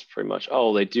think that's pretty much.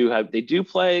 Oh, they do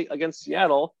play against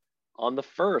Seattle on the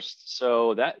 1st,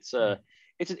 so it's an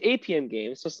 8 p.m.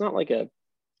 game, so it's not like a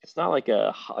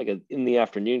in the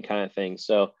afternoon kind of thing.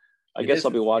 So I guess I'll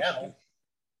be watching.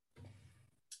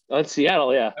 On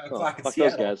Seattle, yeah. Fuck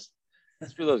those guys.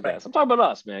 Screw those guys. I'm talking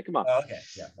about us, man. Come on. Oh, okay,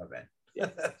 yeah, my bad. Yeah.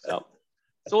 So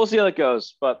we'll see how it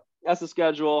goes, but that's the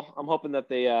schedule. I'm hoping that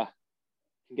they can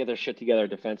get their shit together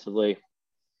defensively.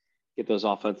 Get those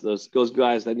those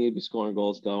guys that need to be scoring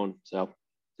goals going. So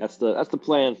that's the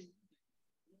plan.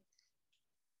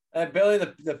 Billy,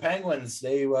 the Penguins,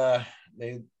 they were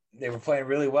playing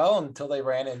really well until they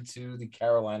ran into the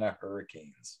Carolina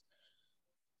Hurricanes.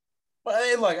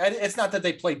 But look, it's not that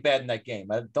they played bad in that game.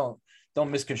 I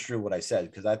don't misconstrue what I said,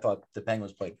 because I thought the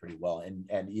Penguins played pretty well,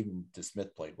 and even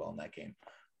DeSmith played well in that game.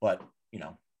 But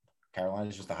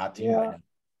Carolina's just a hot team right now.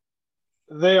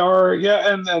 They are,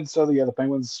 yeah, and so the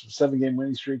Penguins' 7-game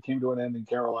winning streak came to an end in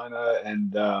Carolina,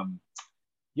 and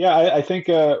I think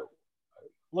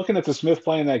looking at DeSmith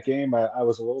playing that game, I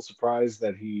was a little surprised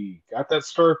that he got that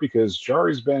start, because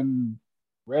Jari's been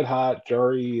red hot.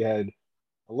 Jari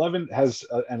has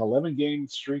an 11-game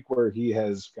streak where he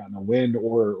has gotten a win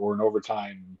or an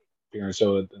overtime appearance,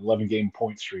 so an 11-game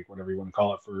point streak, whatever you want to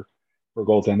call it for a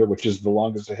goaltender, which is the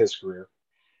longest of his career.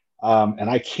 And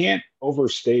I can't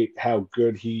overstate how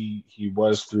good he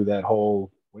was through that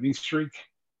whole winning streak.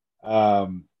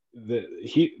 Um, the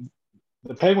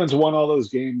Penguins won all those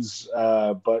games,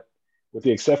 but with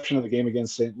the exception of the game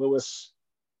against St. Louis,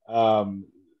 um,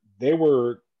 they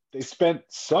spent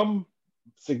some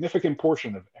significant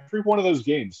portion of every one of those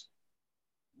games,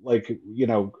 like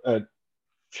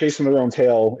chasing their own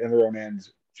tail in their own end,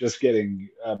 just getting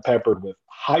peppered with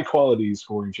high quality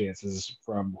scoring chances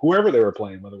from whoever they were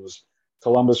playing, whether it was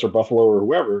Columbus or Buffalo or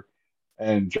whoever.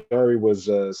 And Jarry was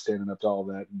standing up to all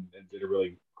that and did a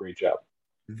really great job.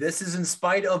 This is in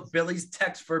spite of Billy's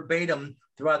text verbatim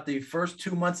throughout the first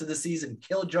 2 months of the season.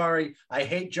 Kill Jarry. I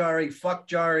hate Jarry. Fuck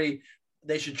Jarry.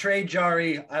 They should trade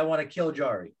Jarry. I want to kill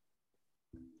Jarry.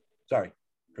 Sorry.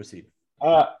 Proceed.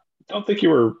 Don't think you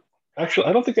were actually.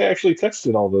 I don't think I actually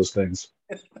texted all those things.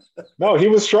 No, he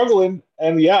was struggling,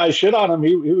 and yeah, I shit on him.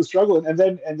 He was struggling, and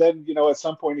then at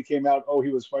some point it came out, oh, he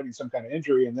was fighting some kind of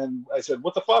injury, and then I said,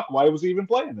 what the fuck? Why was he even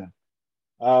playing then?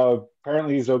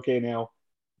 Apparently he's okay now.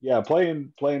 Yeah,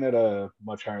 playing at a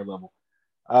much higher level.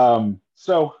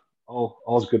 So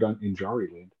all's good in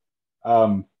Jarry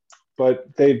land.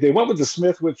 But they went with the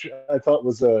Smith, which I thought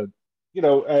was a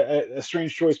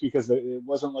strange choice because it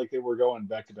wasn't like they were going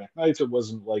back-to-back nights. It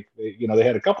wasn't like they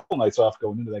had a couple nights off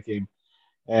going into that game.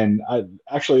 And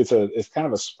it's kind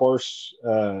of a sparse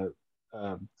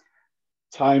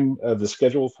time of the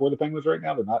schedule for the Penguins right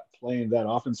now. They're not playing that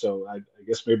often, so I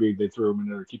guess maybe they threw him in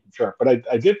there to keep him sharp. But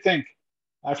I did think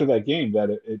after that game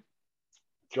that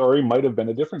Jarry might have been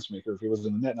a difference maker if he was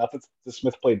in the net. Not that the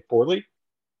Smith played poorly,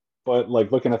 but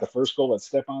like looking at the first goal that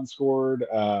Stepan scored,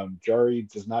 Jarry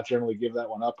does not generally give that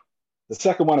one up. The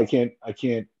second one, I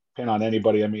can't pin on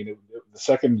anybody. I mean, the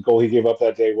second goal he gave up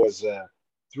that day was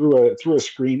through a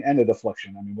screen and a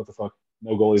deflection. I mean, what the fuck?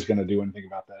 No goalie's going to do anything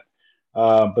about that.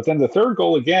 But then the third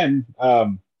goal again,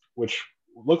 which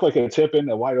looked like a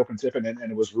wide open tip in,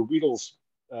 and it was Ruhwedel's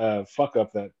fuck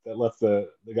up that left the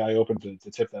guy open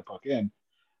to tip that puck in.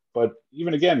 But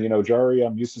even again, Jarry,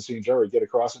 I'm used to seeing Jarry get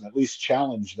across and at least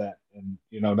challenge that and,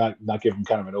 not give him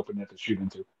kind of an open net to shoot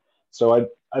into. So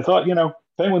I thought,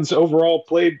 Penguins overall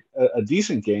played a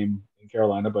decent game in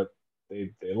Carolina, but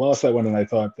they lost that one. And I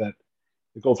thought that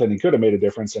the goaltending could have made a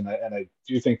difference. And I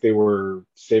do think they were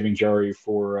saving Jarry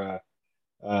for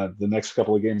the next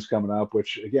couple of games coming up,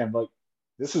 which again, like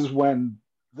this is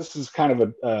kind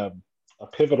of a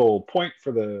pivotal point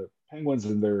for the Penguins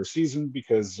in their season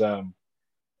because,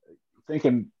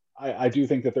 I do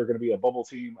think that they're going to be a bubble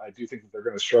team. I do think that they're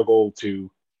going to struggle to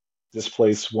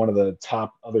displace one of the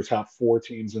other top four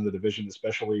teams in the division,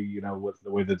 especially, with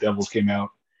the way the Devils came out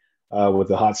with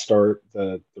the hot start,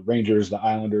 the Rangers, the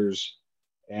Islanders,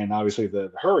 and obviously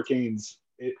the Hurricanes.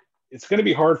 It's going to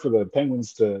be hard for the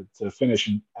Penguins to finish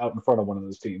out in front of one of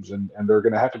those teams. And they're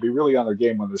going to have to be really on their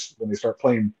game when they start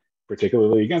playing,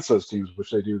 particularly against those teams,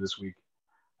 which they do this week.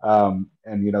 And,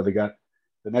 they got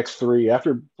the next three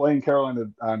after playing Carolina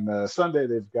on Sunday.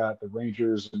 They've got the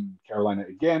Rangers and Carolina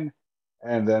again,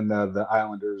 and then the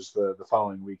Islanders the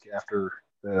following week after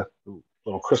the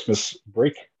little Christmas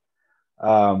break,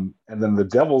 and then the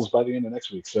Devils by the end of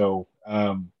next week. So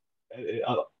a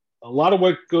lot of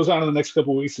what goes on in the next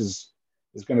couple of weeks is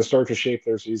going to start to shape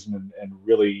their season and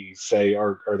really say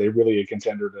are they really a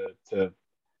contender to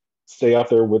stay up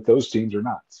there with those teams or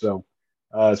not. So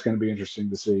it's going to be interesting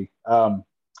to see.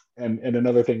 And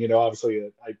another thing,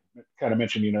 obviously I kind of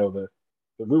mentioned, the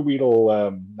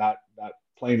Ruhwedel not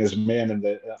playing his man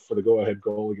for the go-ahead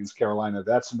goal against Carolina.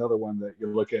 That's another one that you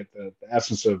look at the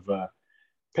absence of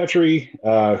Petry,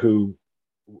 who,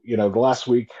 the last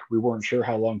week we weren't sure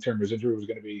how long-term his injury was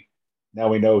going to be. Now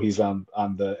we know he's on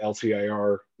the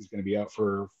LTIR. He's going to be out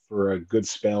for a good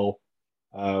spell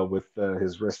with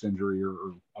his wrist injury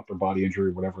or upper body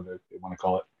injury, whatever they want to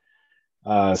call it.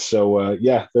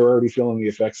 They're already feeling the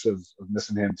effects of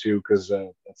missing him too, because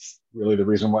that's really the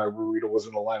reason why Ruhwedel was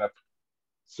in the lineup.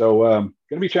 So going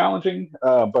to be challenging,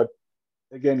 but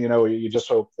again, you just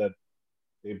hope that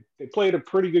they played a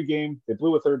pretty good game. They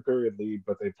blew a third period lead,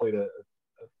 but they played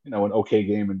an okay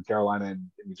game in Carolina, and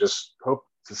you just hope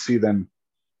to see them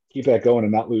keep that going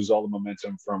and not lose all the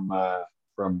momentum from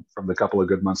the couple of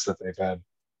good months that they've had.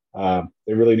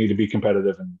 They really need to be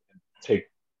competitive and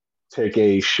take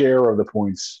a share of the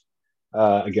points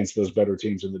against those better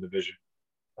teams in the division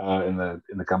in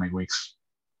the coming weeks.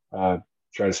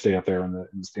 Try to stay up there in the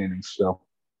standings. So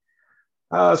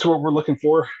that's what we're looking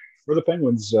for the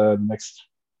Penguins over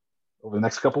the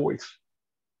next couple of weeks.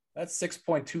 That's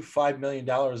 $6.25 million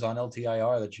on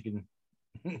LTIR that you can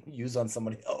use on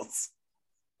somebody else.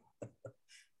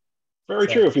 Very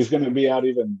true. If he's going to be out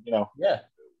even, yeah,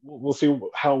 we'll see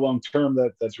how long term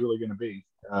that's really going to be.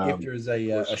 If there's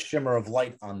a shimmer of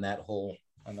light on that whole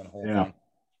thing.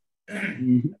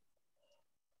 Mm-hmm.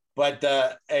 But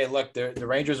hey, look, the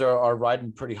Rangers are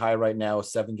riding pretty high right now, a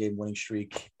 7-game winning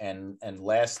streak. And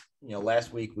last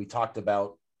week we talked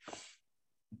about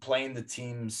playing the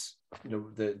teams,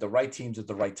 the right teams at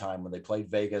the right time. When they played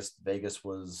Vegas, Vegas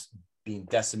was being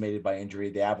decimated by injury.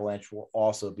 The Avalanche were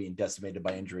also being decimated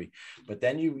by injury. But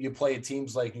then you play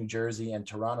teams like New Jersey and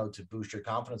Toronto to boost your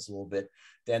confidence a little bit.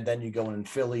 Then you go in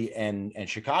Philly and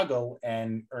Chicago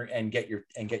and get your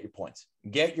points.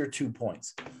 Get your 2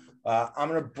 points. I'm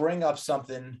going to bring up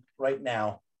something right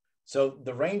now. So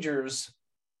the Rangers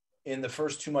in the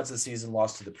first 2 months of the season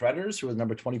lost to the Predators, who were the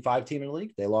number 25 team in the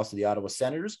league. They lost to the Ottawa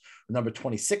Senators, the number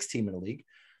 26 team in the league.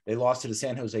 They lost to the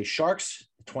San Jose Sharks,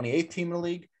 the 28th team in the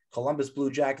league. Columbus Blue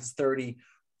Jackets 30,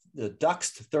 the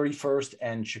Ducks 31st,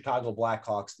 and Chicago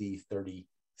Blackhawks the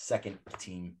 32nd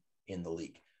team in the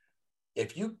league.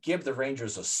 If you give the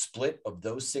Rangers a split of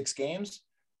those 6 games,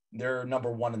 they're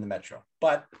number 1 in the Metro.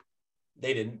 But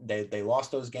they didn't. They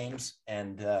lost those games,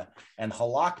 and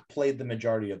Halak played the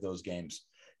majority of those games.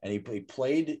 And he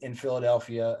played in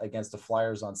Philadelphia against the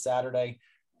Flyers on Saturday.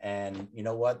 And you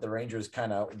know what? The Rangers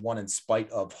kind of won in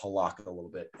spite of Halak a little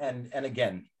bit. And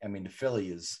again, I mean, the Philly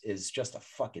is just a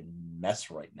fucking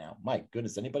mess right now. My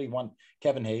goodness, anybody want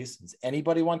Kevin Hayes? Does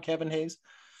anybody want Kevin Hayes?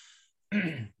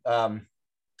 And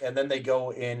then they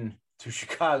go in to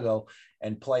Chicago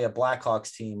and play a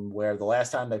Blackhawks team where the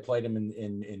last time they played him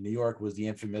in New York was the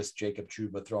infamous Jacob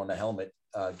Trouba throwing a helmet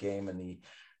game in the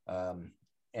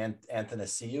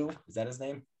Athanasiou, is that his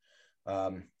name?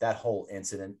 That whole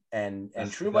incident, and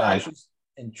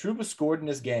Trouba scored in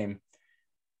this game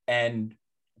and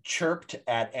chirped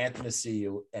at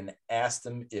Athanasiou and asked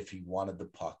him if he wanted the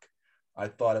puck. I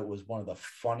thought it was one of the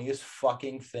funniest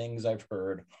fucking things I've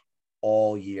heard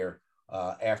all year.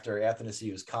 After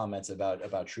Athanasiou's comments about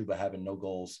Trouba having no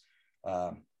goals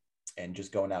and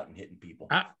just going out and hitting people.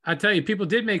 I tell you, people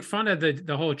did make fun of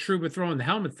the whole Trouba throwing the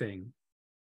helmet thing,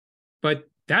 but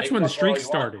that's when the streak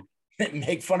started.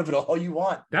 Make fun of it all you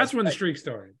want. That's when the streak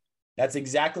started. That's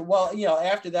exactly. Well,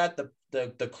 after that,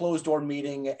 the closed door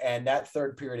meeting and that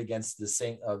third period against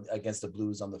the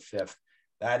Blues on the 5th,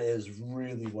 that is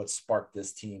really what sparked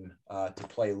this team to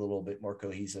play a little bit more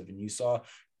cohesive. And you saw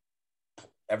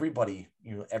everybody's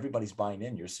buying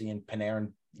in. You're seeing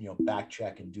Panarin, back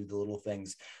check and do the little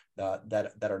things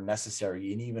that are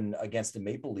necessary. And even against the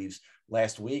Maple Leafs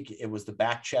last week, it was the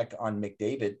back check on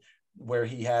McDavid where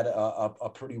he had a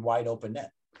pretty wide open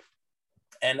net.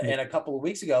 And a couple of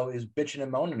weeks ago, he was bitching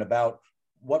and moaning about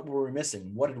what were we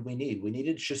missing? What did we need? We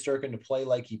needed Shesterkin to play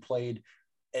like he played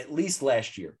at least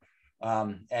last year.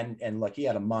 And like he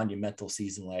had a monumental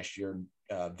season last year,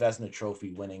 Vezina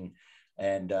Trophy winning,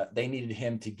 and they needed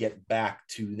him to get back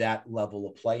to that level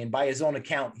of play. And by his own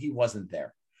account, he wasn't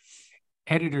there.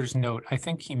 Editor's note, I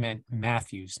think he meant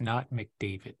Matthews, not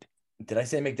McDavid. Did I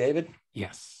say McDavid?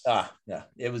 Yes. Yeah.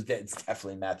 It's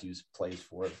definitely Matthews plays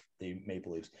for the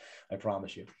Maple Leafs. I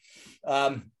promise you.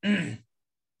 And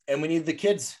we need the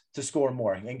kids to score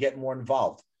more and get more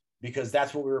involved because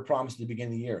that's what we were promised at the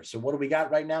beginning of the year. So what do we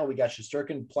got right now? We got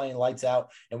Shesterkin playing lights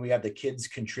out, and we have the kids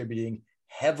contributing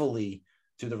heavily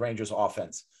to the Rangers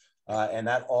offense. And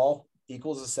that all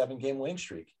equals a 7-game winning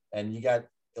streak. And you got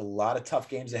a lot of tough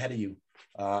games ahead of you,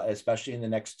 especially in the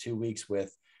next 2 weeks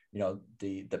with,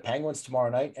 the Penguins tomorrow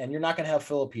night, and you're not going to have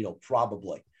Filipino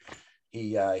probably.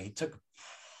 He took.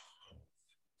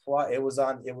 It was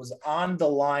on the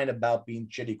line about being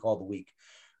shitty called the week.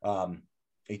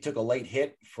 He took a late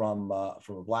hit from a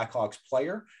Blackhawks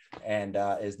player and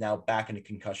is now back in the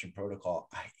concussion protocol.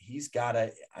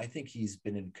 I think he's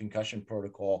been in concussion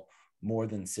protocol more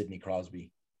than Sidney Crosby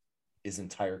his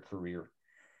entire career.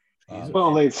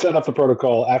 Well, they set up the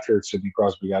protocol after Sidney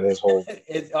Crosby got his whole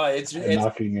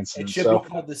knocking incident. It should be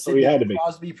called the Sidney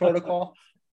Crosby protocol.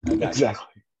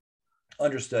 Exactly.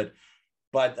 Understood.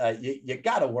 But you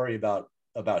got to worry about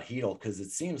Chytil because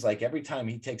it seems like every time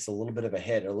he takes a little bit of a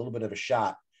hit or a little bit of a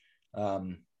shot,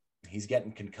 he's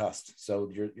getting concussed. So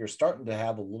you're starting to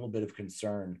have a little bit of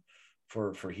concern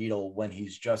for Chytil when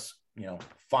he's just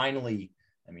finally.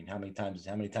 I mean, how many times?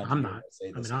 I'm not. I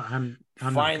say this? I'm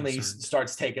finally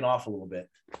starts taking off a little bit,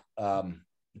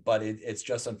 but it's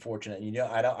just unfortunate.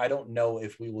 I don't know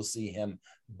if we will see him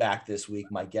back this week.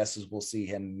 My guess is we'll see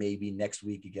him maybe next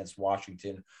week against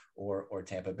Washington or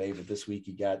Tampa Bay. But this week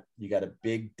you got a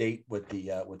big date with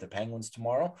the Penguins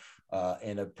tomorrow,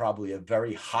 and probably a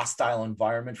very hostile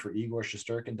environment for Igor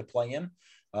Shesterkin to play in,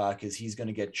 because he's going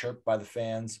to get chirped by the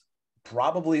fans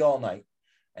probably all night.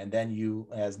 And then you,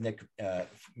 as Nick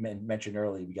mentioned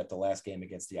earlier, we got the last game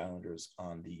against the Islanders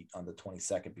on the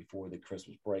 22nd before the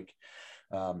Christmas break.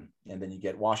 And then you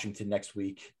get Washington next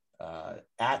week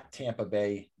at Tampa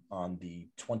Bay on the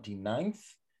 29th.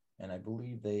 And I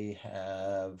believe they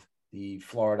have the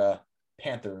Florida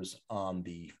Panthers on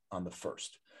the 1st.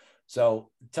 So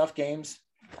tough games,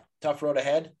 tough road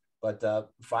ahead, but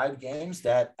 5 games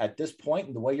that at this point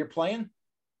in the way you're playing,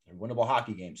 are winnable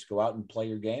hockey games. Go out and play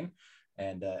your game,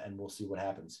 and we'll see what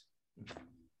happens.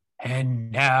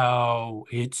 And now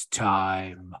it's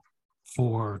time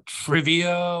for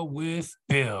Trivia with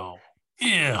Bill.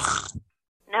 Ugh.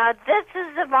 Now this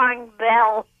is the wrong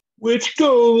Bill. Which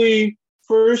goalie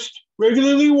first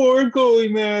regularly wore a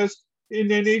goalie mask in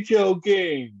NHL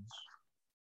games?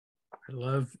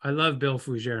 I love Bill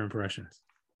Fougere impressions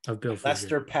of Bill Fougere.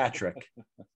 Lester Patrick.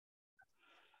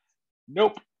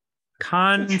 Nope.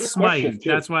 Conn That's a trick Smythe. question, too.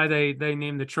 That's why they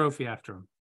named the trophy after him.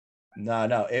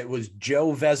 No, it was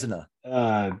Joe Vezina.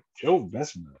 Joe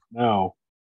Vezina. No.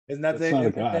 Isn't that That's not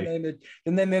a guy. didn't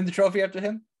they name the trophy after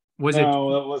him? Was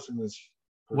No, that wasn't his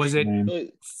first Was it- name.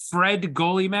 Fred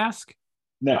Goalie Mask?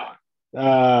 No.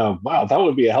 Wow, that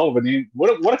would be a hell of a name.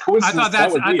 What a coincidence! I thought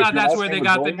that's that would be I if thought your that's last where they name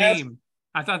was got the Goalie Mask. name.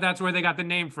 I thought that's where they got the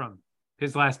name from.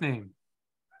 His last name.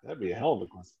 That'd be a hell of a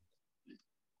coincidence.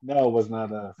 No, it was not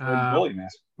Fred Goalie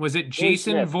Mask. Was it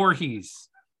Jason Smith. Voorhees?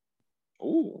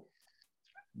 Ooh.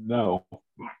 No.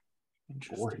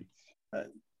 Interesting.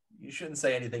 You shouldn't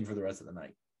say anything for the rest of the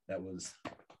night. That was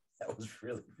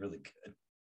really, really good.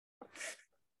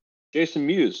 Jason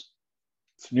Mewes.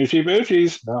 Snoochy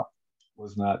Boochies. No,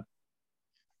 was not.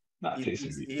 Not Jason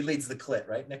Mewes. He leads the clit,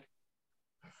 right, Nick?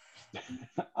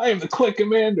 I am the click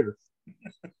commander.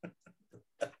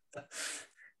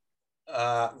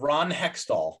 Ron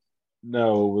Hextall.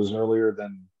 No, it was earlier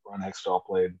than Ron Hextall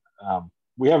played.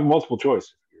 We have multiple choice.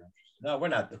 If you're interested. No, we're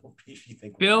not. If you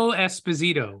think Bill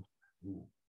Esposito.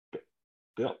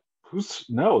 Bill.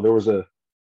 There was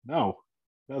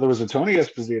a Tony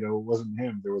Esposito who wasn't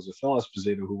him. There was a Phil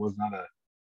Esposito who was not a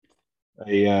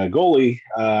goalie.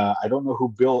 I don't know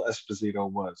who Bill Esposito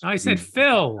was. Oh, I said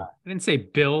Phil. I didn't say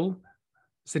Bill. I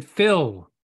said Phil.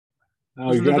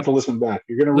 No, you're gonna have to listen back.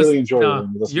 You're gonna really enjoy it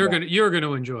when you listen back. You're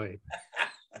gonna enjoy it.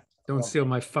 Don't steal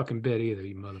my fucking bit either,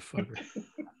 you motherfucker.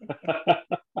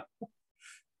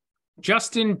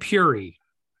 Justin Puri.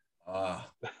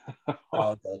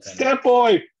 Step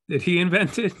boy. Did he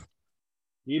invent it?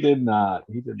 He did not.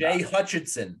 Jay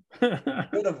Hutchinson.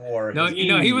 Should have wore. No,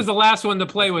 he was the last one to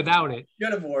play without it.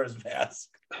 Should have wore his mask.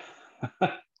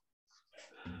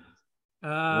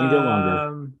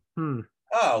 Longer.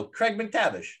 Oh, Craig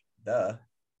McTavish. Duh.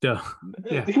 Yeah.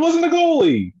 He wasn't a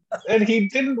goalie, and he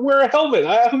didn't wear a helmet.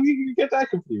 How can you get that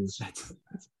confused?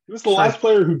 He was the last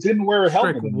player who didn't wear a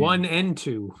helmet. Trick 1 and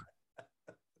 2.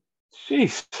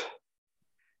 Jeez.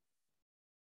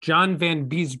 John Van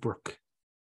Beesbrook.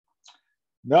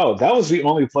 No, that was the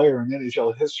only player in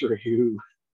NHL history who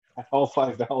had all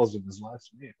 5 vowels in his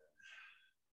last name.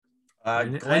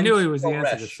 I knew he was the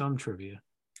answer to some trivia.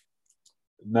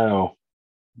 No.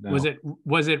 Was it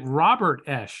Robert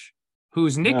Esch,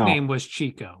 whose nickname was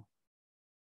Chico?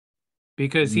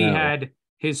 Because he had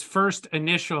his first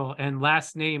initial and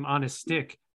last name on his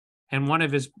stick, and when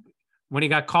he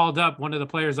got called up, one of the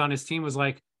players on his team was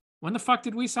like, "When the fuck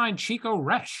did we sign Chico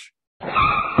Resch?"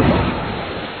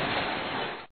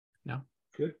 No.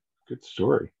 Good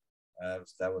story.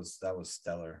 That was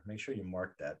stellar. Make sure you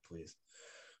mark that, please.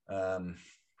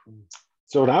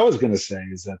 So what I was going to say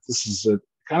is that this is a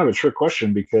kind of a trick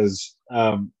question because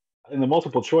in the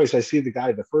multiple choice, I see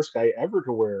the first guy ever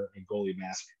to wear a goalie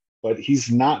mask, but he's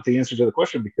not the answer to the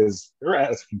question because they're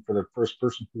asking for the first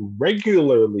person who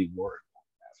regularly wore a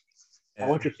goalie mask.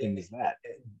 How interesting is that?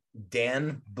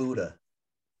 Dan Buda.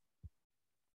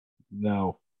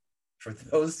 No. For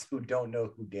those who don't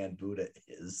know who Dan Buda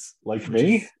is. Like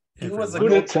me? He was a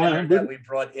goaltender that we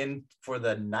brought in for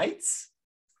the Knights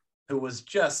who was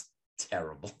just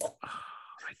terrible.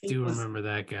 I do remember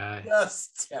that guy.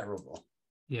 Just terrible.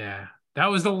 Yeah. That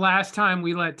was the last time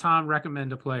we let Tom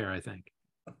recommend a player, I think.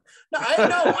 No, I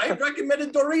know. I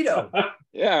recommended Dorito.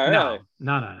 Yeah.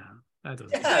 No. That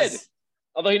doesn't. Yes.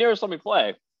 Although he never saw me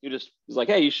play. He's like,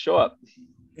 hey, you show up.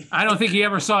 I don't think he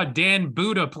ever saw Dan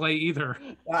Buda play either.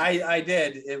 I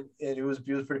did. It was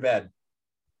pretty bad.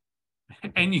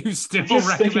 And you still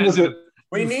recommended him.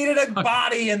 We needed a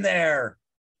body in there.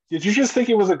 Did you just think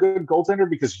he was a good goaltender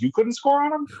because you couldn't score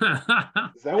on him?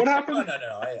 Is that what happened?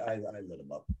 No. I lit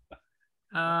him up.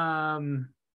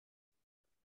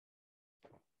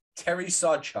 Terry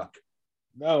Sawchuk.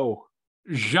 No.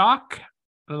 Jacques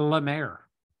Lemaire.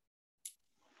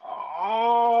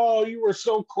 Oh, you were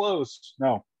so close.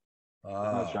 No,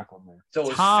 not Oh. Jacques Lemaire. So it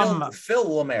was Tom-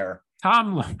 Phil Lemaire.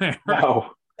 Tom Lemaire.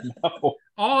 No.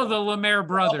 All of the Lemaire All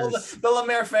brothers. the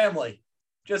Lemaire family.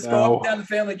 Just go No. up and down the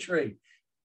family tree.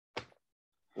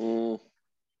 Mm,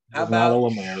 How Was not a about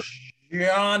Lemaire.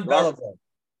 Jean Beliveau?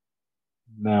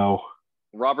 No.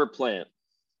 Robert Plant.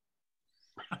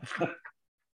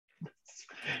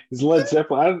 He's Led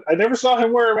Zeppelin. I never saw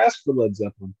him wear a mask for Led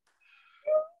Zeppelin.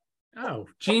 Oh,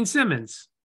 Gene Simmons.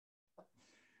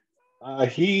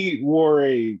 He wore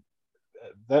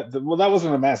that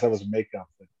wasn't a mask, that was a makeup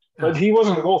thing. But Oh. he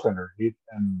wasn't a goaltender.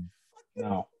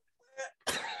 No.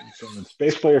 Simmons,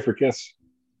 bass player for Kiss.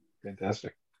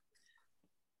 Fantastic.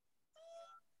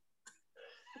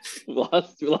 We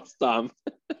lost Tom.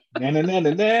 Na, na, na,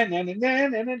 na, na, na, na, na,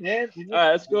 na, na, na. All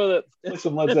right, let's go to Let's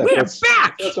some Led Zeppelin. We're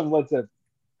back. Let's some Led Zeppelin.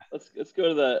 let's go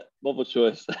to the multiple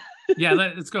choice. Yeah,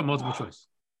 let's go multiple choice.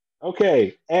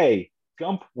 Okay. A.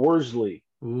 Gump Worsley.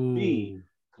 Ooh. B.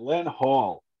 Glenn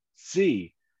Hall.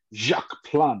 C. Jacques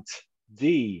Plant.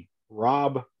 D.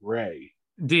 Rob Ray.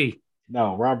 D.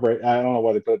 No, Rob Ray. I don't know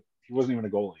why they put. He wasn't even a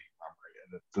goalie. Rob Ray.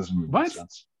 That doesn't make What?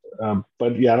 sense.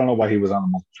 But yeah, I don't know why he was on the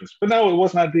multiple choice. But no, it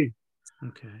was not D.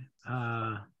 Okay.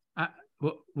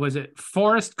 Was it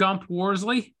Forrest Gump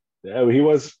Worsley? Yeah, he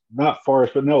was not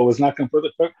Forrest, but no, it was not Gump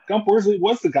Worsley. But Gump Worsley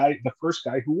was the first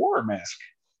guy who wore a mask,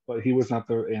 but he was not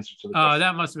the answer to the Oh, question.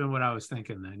 that must have been what I was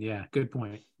thinking then. Yeah, good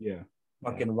point. Yeah.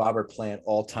 Fucking Robert Plant,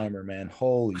 all timer, man.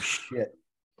 Holy shit.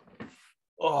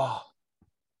 Oh.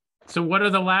 So what are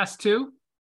the last two?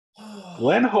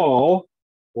 Glenn Hall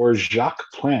or Jacques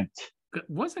Plant?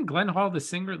 Wasn't Glenn Hall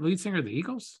the lead singer of the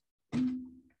Eagles?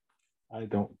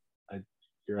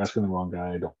 You're asking the wrong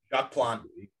guy. I don't. Jacques Plant.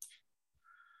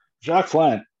 Jacques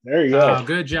Plant. There you go. Oh,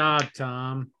 good job,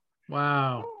 Tom.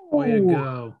 Wow. Way to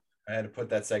go. I had to put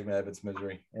that segment out of its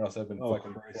misery, or else I've been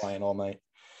fucking Christ. flying all night.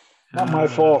 Not my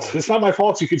fault. It's not my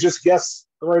fault. You could just guess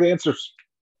the right answers.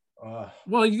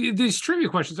 Well, these trivia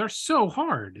questions are so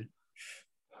hard.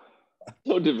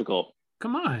 So difficult.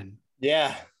 Come on.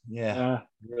 Yeah.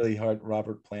 Really hard.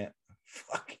 Robert Plant.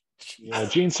 Fuck. Yeah,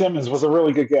 Gene Simmons was a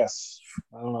really good guess.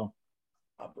 I don't know.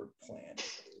 Robert Plant.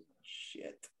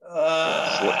 Shit.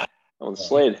 On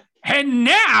Slade. And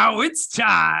now it's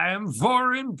time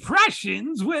for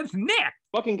Impressions with Nick.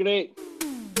 Fucking great.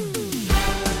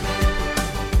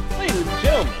 Ladies and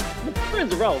gentlemen, the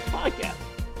Friends of Ralph podcast.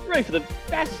 You're ready for the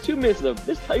fastest 2 minutes of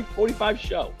this Type 45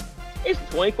 show. It's the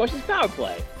 20 questions power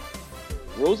play.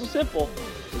 The rules are simple.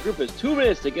 The group has 2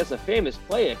 minutes to guess a famous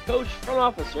player, coach, front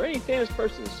office, or any famous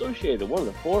person associated with one of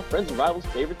the 4 Friends and Rivals'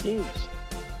 favorite teams.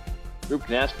 The group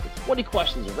can ask for 20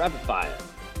 questions of rapid fire.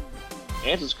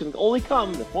 Answers can only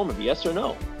come in the form of yes or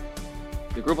no.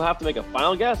 The group will have to make a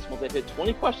final guess once they've hit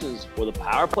 20 questions or the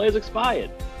power play is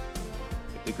expired.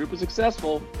 If the group is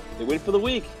successful, they win for the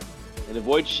week and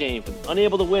avoid shame for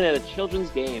unable to win at a children's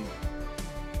game.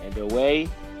 And away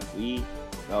we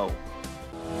go.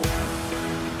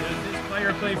 Does this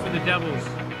player play for the Devils?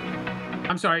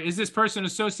 I'm sorry, is this person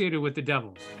associated with the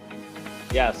Devils?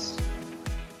 Yes.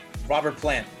 Robert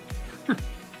Plant.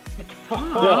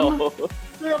 No.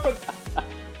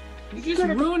 You just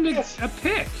ruined a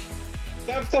pick.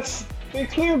 They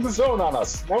cleared the zone on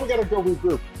us. Now we got to go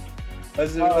regroup.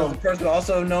 Was the person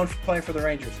also known for playing for the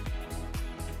Rangers?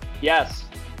 Yes.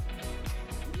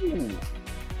 Ooh.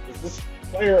 Is this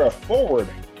player a forward?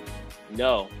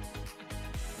 No.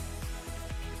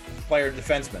 Player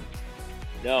defenseman.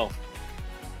 No.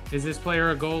 Is this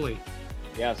player a goalie?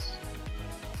 Yes.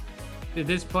 Did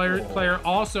this player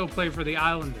also play for the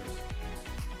Islanders?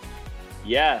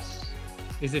 Yes.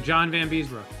 Is it John Van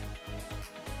Beesbrook?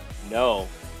 No.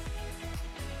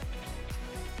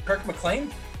 Kirk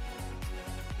McLean?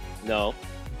 No.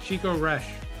 Chico Resch?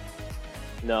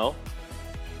 No.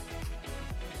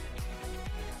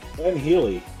 Glenn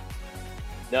Healy.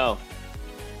 No.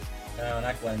 No,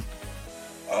 not Glenn.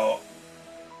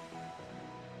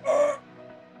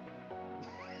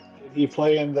 Did he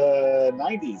play in the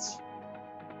 90s?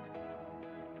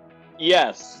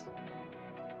 Yes.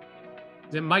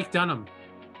 Is it Mike Dunham?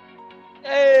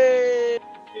 Hey,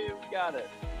 we got it.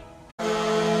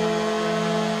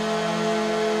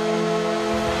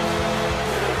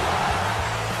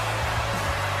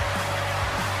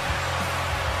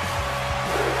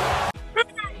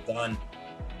 Done.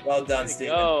 Well done,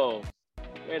 Steven.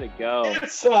 Way to go.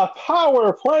 It's a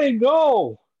power play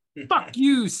goal. Fuck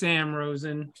you, Sam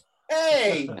Rosen.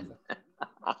 Hey!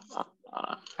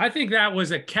 I think that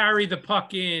was a carry the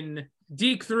puck in,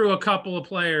 deke through a couple of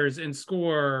players, and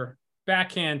score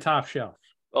backhand top shelf.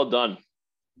 Well done.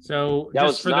 So That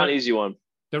was not an easy one.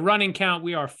 The running count,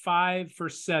 we are 5 for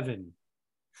 7.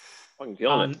 Fucking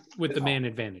killing it. With the man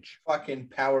advantage. Fucking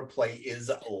power play is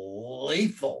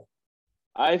lethal.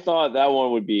 I thought that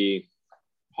one would be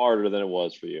harder than it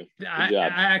was for you. I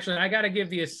got to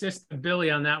give the assist to Billy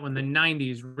on that one. The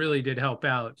 90s really did help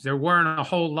out. There weren't a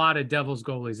whole lot of Devils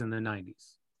goalies in the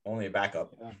 90s. Only a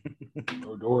backup.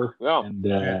 Brodeur. Yeah. And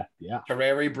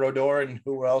Terreri, Brodeur, and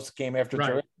who else came after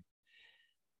Right.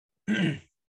 Terreri?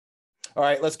 All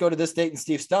right, let's go to this date in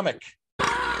Steve's stomach.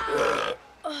 Oh,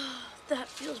 that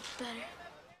feels better.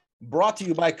 Brought to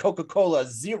you by Coca-Cola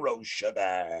Zero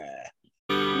Sugar.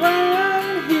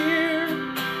 Right here,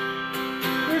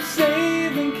 we're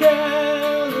saving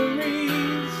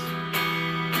calories.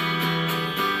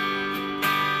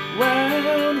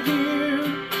 Round here,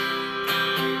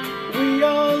 we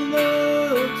all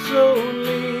look so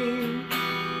lean.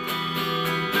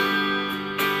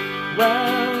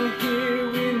 Round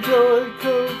here, we enjoy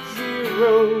Coke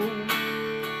Zero,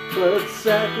 but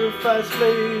sacrifice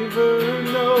flavor,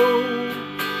 no.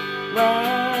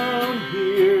 Round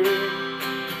here,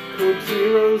 Coke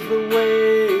Zero's the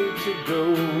way to go.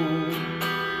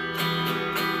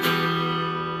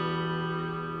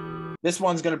 This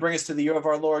one's going to bring us to the year of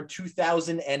our Lord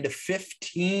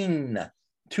 2015.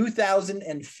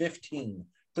 2015.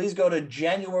 Please go to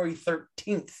January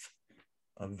 13th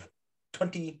of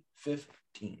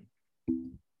 2015.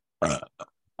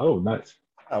 oh, nice.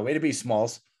 Oh, way to be,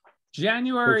 Smalls.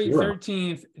 January Zero.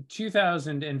 13th,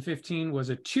 2015 was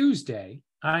a Tuesday.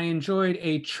 I enjoyed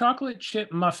a chocolate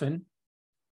chip muffin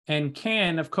and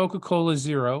can of Coca-Cola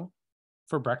Zero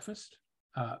for breakfast.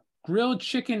 Grilled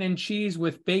chicken and cheese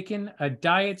with bacon, a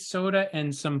diet soda,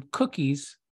 and some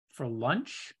cookies for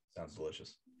lunch. Sounds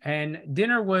delicious. And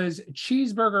dinner was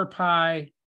cheeseburger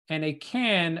pie and a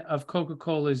can of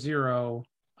Coca-Cola Zero.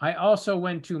 I also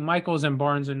went to Michael's and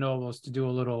Barnes & Noble's to do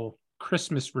a little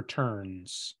Christmas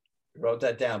returns. You wrote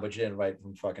that down, but you didn't write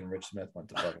from fucking Rich Smith went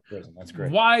to fucking prison. That's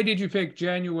great. Why did you pick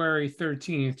January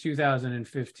 13th,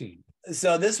 2015?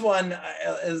 So this one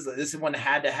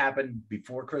had to happen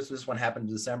before Christmas. This one happened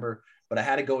in December, but I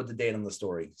had to go with the date on the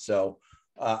story. So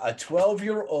a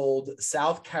 12-year-old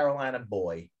South Carolina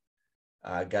boy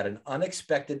got an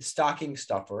unexpected stocking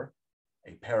stuffer,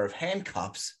 a pair of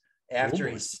handcuffs, after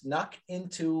he snuck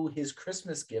into his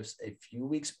Christmas gifts a few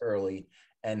weeks early,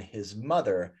 and his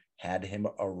mother had him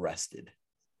arrested.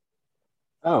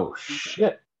 Oh,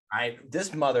 shit.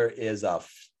 This mother is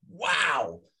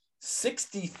wow.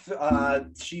 60.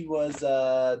 She was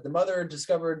the mother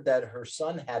discovered that her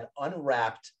son had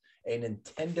unwrapped a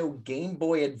Nintendo Game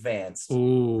Boy Advance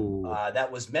that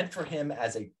was meant for him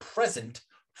as a present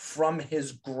from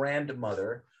his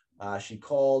grandmother. She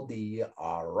called the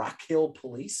Rock Hill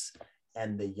police,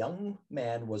 and the young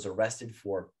man was arrested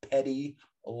for petty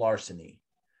larceny.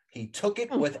 He took it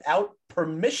without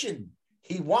permission.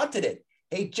 He wanted it.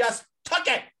 He just took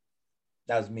it.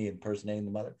 That was me impersonating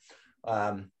the mother.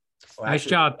 Nice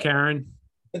job, Karen.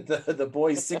 The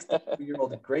boy's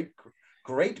 63-year-old great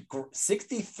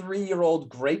 63-year-old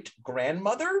great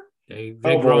grandmother. They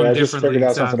Oh grown boy, I just differently figured in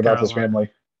out South something about this Carolina. family.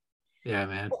 Yeah,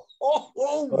 man.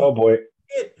 Oh boy.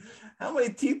 Shit. How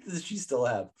many teeth does she still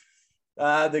have?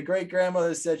 The great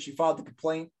grandmother said she filed the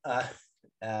complaint,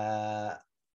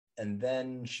 and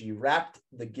then she wrapped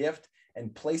the gift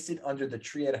and placed it under the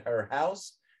tree at her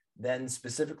house. Then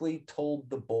specifically told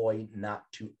the boy not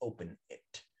to open it.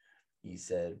 He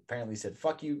apparently said,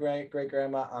 "Fuck you, great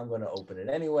grandma. I'm going to open it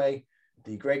anyway."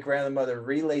 The great grandmother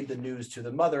relayed the news to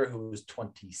the mother, who was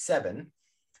 27.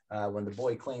 When the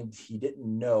boy claimed he didn't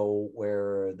know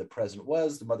where the present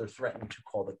was, the mother threatened to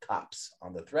call the cops.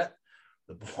 On the threat,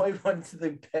 the boy went to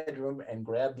the bedroom and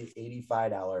grabbed the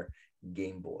 $85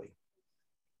 Game Boy.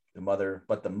 The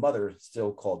mother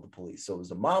still called the police. So it was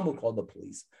the mom who called the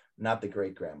police, not the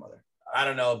great grandmother. I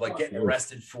don't know, but getting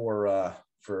arrested for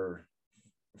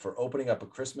opening up a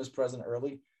Christmas present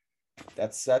early,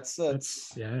 that's a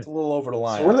little over the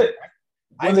line. So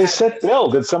when they set bail,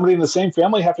 did somebody in the same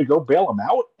family have to go bail them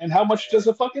out? And how much does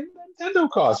a fucking Nintendo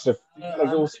cost if you gotta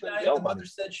go spend bail the mother money?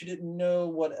 said she didn't know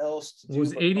what else to do. It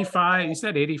was but- 85. You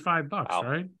said $85, Wow.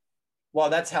 right? Well,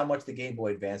 that's how much the Game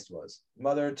Boy Advance was.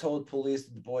 Mother told police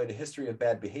that the boy had a history of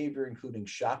bad behavior, including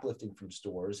shoplifting from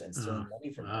stores and stealing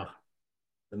money from them.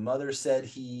 The mother said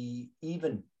he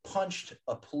even punched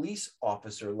a police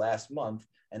officer last month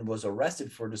and was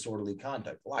arrested for disorderly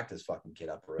conduct. Locked this fucking kid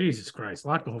up already. Jesus Christ.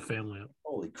 Lock the whole family up.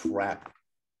 Holy crap.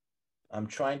 I'm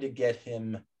trying to get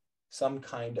him some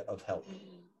kind of help.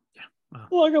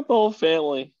 Lock up the whole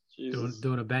family. Jesus.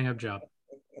 Doing a bang up job.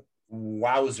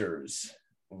 Wowzers.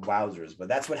 But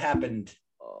that's what happened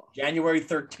January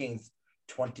 13th,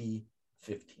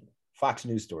 2015. Fox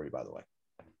News story, by the way.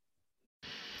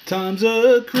 Tom's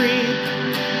a creep.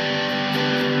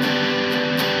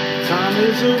 Tom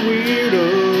is a weirdo.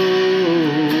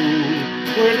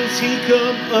 Where does he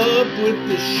come up with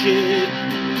the shit?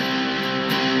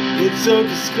 It's so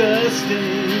disgusting.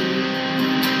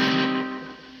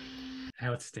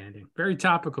 Outstanding. Very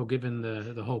topical given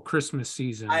the whole Christmas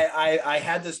season. I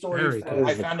had the story. Very good.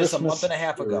 I found this a month and a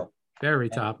half ago. Very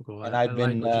topical. And I I've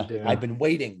been like what you did. I've been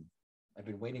waiting. I've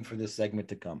been waiting for this segment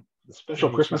to come. The special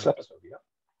Christmas episode. Yeah.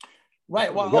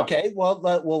 Right. Well, okay. Well,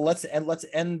 let's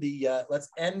end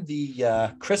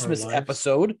the Christmas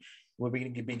episode. We're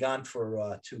going to be gone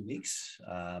for 2 weeks.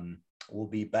 We'll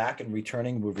be back and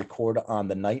returning. We'll record on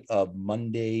the night of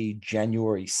Monday,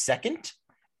 January 2nd,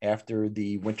 after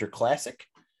the Winter Classic.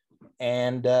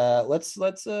 And let's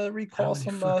recall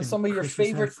some of your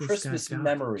favorite Christmas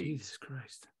memories. Jesus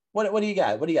Christ. What do you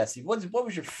got? What do you got, Steve? What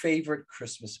was your favorite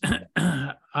Christmas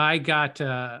memory? I got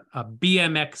a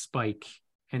BMX bike,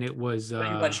 and it was. You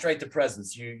went straight to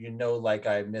presents. You know, like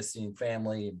I miss seeing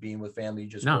family and being with family. You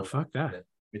just no, fuck that.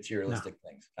 Materialistic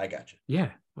things. I got you.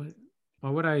 Yeah. Why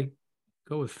would I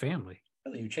go with family?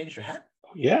 Really, you changed your hat?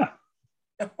 Oh, yeah.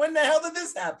 When the hell did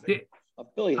this happen?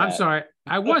 I'm sorry.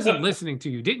 I wasn't listening to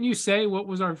you. Didn't you say what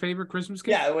was our favorite Christmas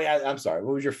gift? Yeah, I'm sorry.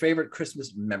 What was your favorite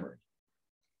Christmas memory?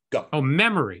 Go. Oh,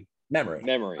 memory.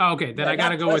 Oh, okay, then I got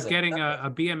to go with getting a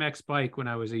BMX bike when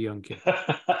I was a young kid.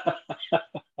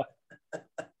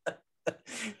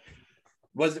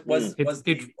 Was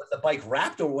the bike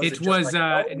wrapped, or was it just was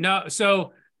like no?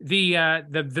 So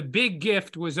the big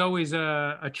gift was always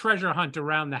a treasure hunt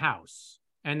around the house,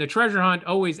 and the treasure hunt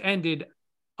always ended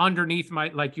underneath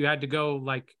you had to go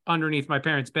like underneath my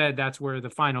parents' bed. That's where the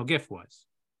final gift was.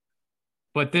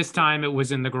 But this time it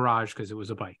was in the garage because it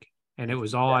was a bike. And it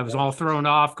was all, I was all thrown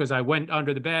off because I went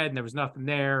under the bed and there was nothing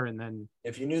there. And then.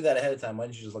 If you knew that ahead of time, why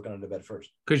didn't you just look under the bed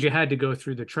first? Because you had to go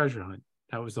through the treasure hunt.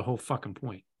 That was the whole fucking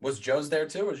point. Was Joe's there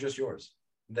too, or just yours?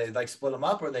 They like split them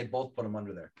up, or they both put them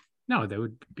under there? No, they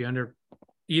would be under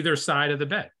either side of the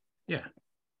bed. Yeah.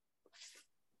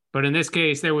 But in this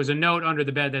case, there was a note under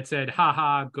the bed that said,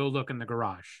 haha, go look in the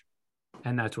garage.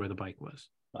 And that's where the bike was.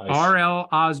 Nice. R.L.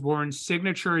 Osborne's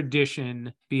signature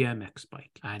edition BMX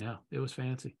bike. I know. It was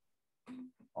fancy.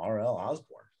 R.L.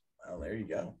 Osborne. Well, there you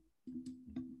go.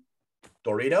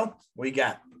 Dorito, what you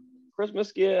got?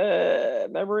 Christmas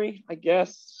memory, I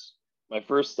guess. My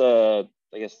first, dog,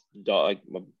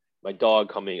 my dog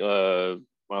coming when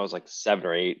I was like 7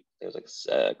 or 8. It was like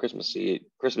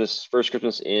first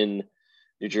Christmas in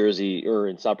New Jersey or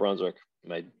in South Brunswick.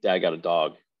 My dad got a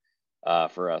dog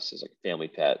for us as like a family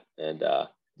pet, and the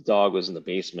dog was in the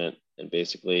basement and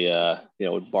basically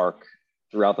would bark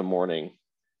throughout the morning.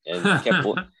 And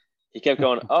he kept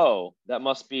going, oh, that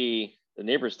must be the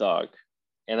neighbor's dog.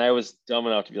 And I was dumb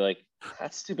enough to be like,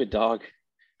 that stupid dog.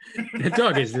 That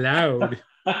dog is loud.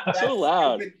 So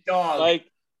loud. Dog.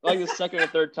 Like the second or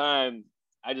third time,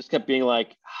 I just kept being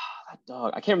like, that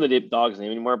dog. I can't remember the dog's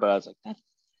name anymore, but I was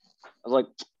like,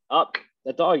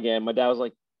 that dog again. My dad was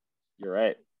like, you're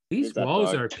right. These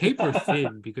walls are paper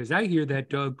thin because I hear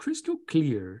that dog crystal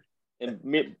clear.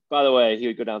 And by the way, he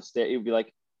would go downstairs. He would be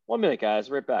like, 1 minute, guys,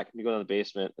 right back. And you go down the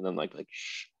basement, and then like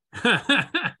shh.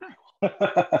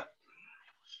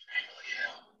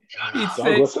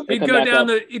 He'd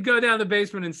go down the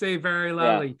basement and say very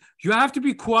loudly, "You have to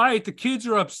be quiet. The kids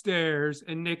are upstairs."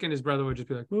 And Nick and his brother would just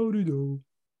be like, "Oh, do."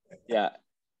 Yeah,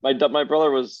 my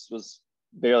brother was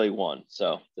barely 1,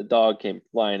 so the dog came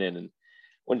flying in, and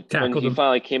when he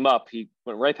finally came up, he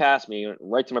went right past me, went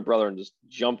right to my brother, and just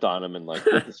jumped on him and like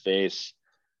hit his face.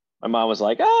 My mom was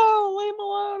like, "Oh, leave him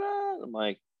alone." I'm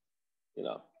like,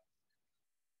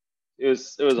 it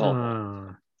was a whole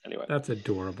thing. Anyway, that's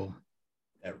adorable.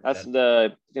 That's I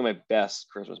think my best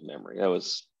Christmas memory. That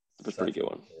was a pretty good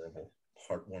one.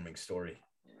 Heartwarming story.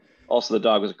 Also, the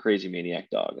dog was a crazy maniac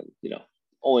dog, and the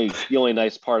only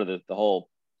nice part of the whole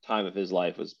time of his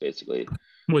life was basically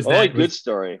good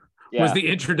story. Yeah. Was the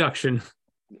introduction.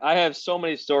 I have so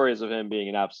many stories of him being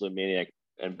an absolute maniac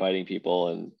and biting people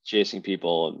and chasing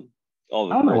people and all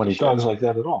the. I don't know any dogs like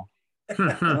that at all.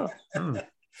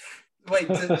 Wait,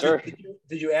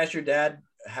 did you ask your dad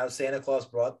how Santa Claus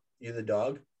brought you the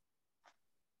dog?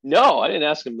 No, I didn't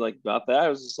ask him about that. I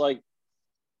was just like,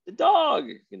 the dog,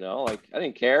 I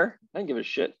didn't care. I didn't give a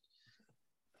shit.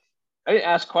 I didn't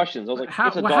ask questions. I was like,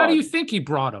 how do you think he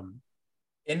brought him?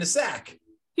 In the sack.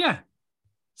 Yeah.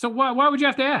 So why would you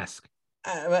have to ask?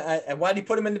 And why did he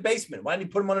put him in the basement? Why did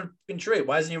he put him on a fucking tree?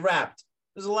 Why isn't he wrapped?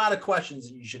 There's a lot of questions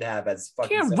that you should have as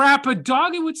fucking. You can't wrap a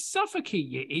dog; it would suffocate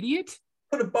you, idiot.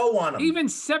 Put a bow on him. Even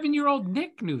 7-year-old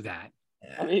Nick knew that.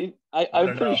 I mean,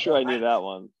 I'm pretty sure I knew that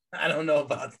one. I don't know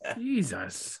about that.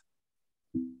 Jesus.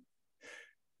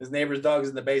 His neighbor's dog is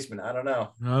in the basement. I don't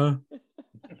know.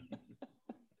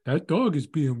 That dog is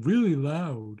being really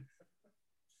loud.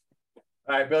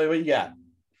 All right, Billy, what you got?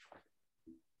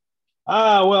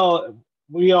 Well,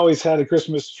 we always had a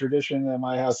Christmas tradition at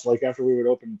my house. Like after we would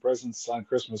open presents on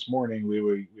Christmas morning, we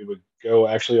would go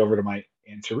actually over to my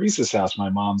Aunt Teresa's house, my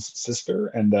mom's sister,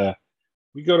 and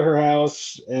we go to her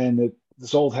house. And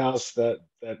this old house that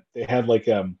they had like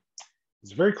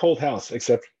it's a very cold house,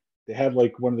 except they had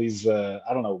like one of these I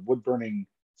don't know, wood burning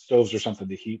stoves or something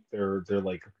to heat their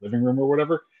like living room or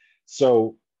whatever.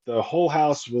 So the whole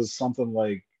house was something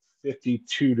like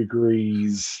 52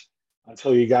 degrees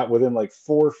until you got within like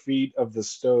 4 feet of the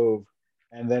stove,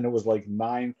 and then it was like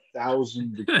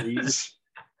 9,000 degrees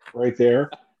right there.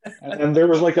 And then there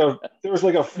was like a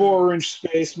 4-inch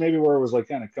space maybe where it was like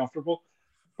kind of comfortable,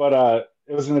 but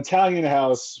it was an Italian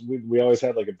house. We always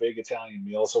had like a big Italian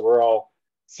meal, so we're all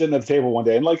sitting at the table one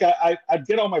day, and like I'd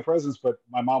get all my presents, but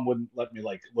my mom wouldn't let me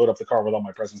like load up the car with all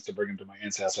my presents to bring them to my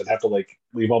aunt's house. I'd have to like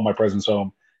leave all my presents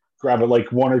home, grab it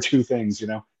like 1 or 2 things, you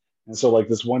know. And so like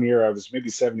this one year, I was maybe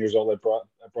 7 years old. I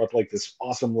brought like this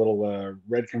awesome little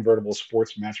red convertible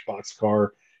sports Matchbox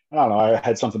car. I don't know. I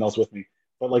had something else with me,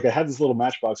 but like I had this little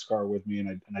Matchbox car with me,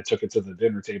 and I took it to the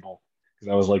dinner table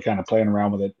because I was like kind of playing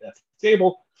around with it at the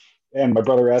table. And my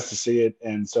brother asked to see it,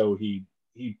 and so he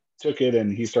took it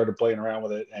and he started playing around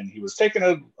with it, and he was taking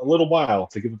a little while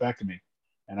to give it back to me,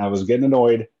 and I was getting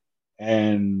annoyed,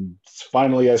 and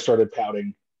finally I started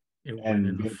pouting.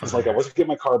 And it's like I wasn't getting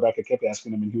my car back. I kept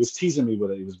asking him, and he was teasing me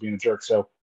with it. He was being a jerk. So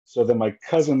then my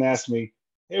cousin asked me,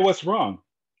 "Hey, what's wrong?"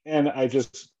 And I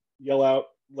just yell out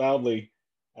loudly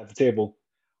at the table,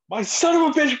 "My son of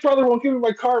a bitch brother won't give me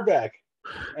my car back!"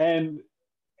 And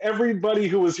everybody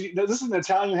who was this is an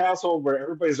Italian household where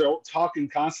everybody's talking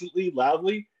constantly,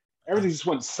 loudly. Everything just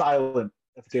went silent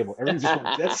at the table. Everything just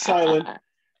went dead silent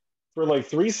for like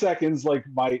 3 seconds. Like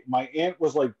my aunt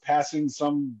was like passing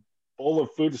some bowl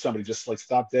of food to somebody, just like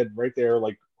stopped dead right there,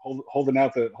 like holding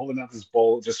out this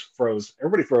bowl. It just froze.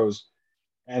 Everybody froze,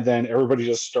 and then everybody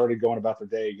just started going about their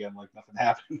day again, like nothing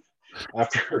happened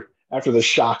after the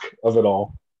shock of it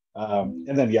all.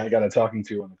 And then I got a talking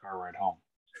to on the car ride home.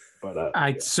 But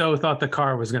I so thought the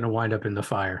car was going to wind up in the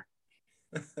fire.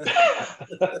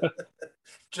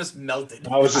 Just melted.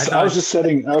 I was just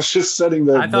setting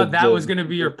the. I thought that was going to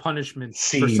be your punishment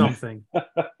for something.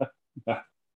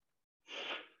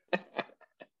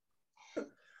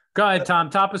 Go ahead, Tom.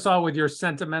 Top us all with your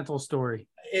sentimental story.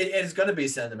 It's going to be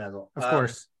sentimental, of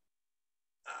course.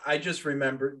 I just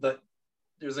remember that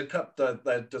there's a cup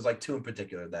there's like 2 in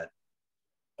particular that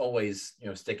always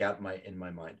stick out in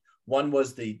my mind. One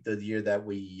was the year that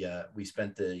we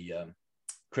spent the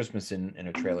Christmas in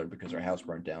a trailer because our house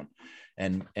burned down,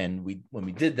 and when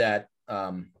we did that,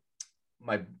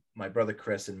 my brother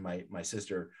Chris and my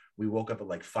sister, we woke up at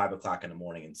like 5 o'clock in the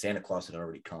morning, and Santa Claus had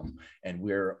already come, and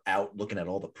we're out looking at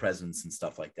all the presents and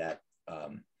stuff like that.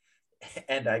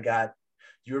 And do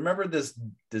you remember this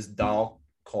doll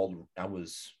called? I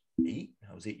was 8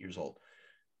 years old.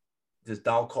 This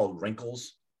doll called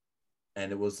Wrinkles,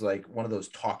 and it was like one of those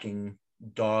talking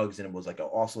dogs, and it was like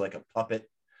also like a puppet.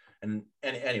 And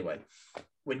anyway,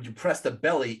 when you press the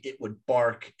belly, it would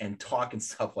bark and talk and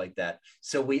stuff like that.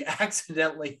 So we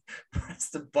accidentally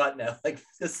pressed the button at like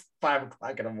 5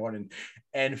 o'clock in the morning,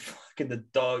 and fucking the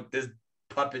dog,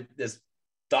 this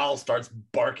doll starts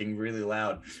barking really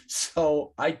loud.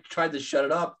 So I tried to shut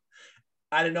it up.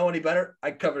 I didn't know any better.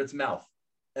 I covered its mouth,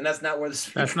 and that's not where the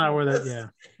speaker that's not where that.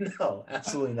 Yeah. No,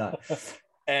 absolutely not.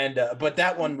 And but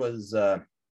that one was.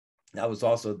 That was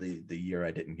also the year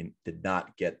I did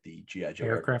not get the G.I. Joe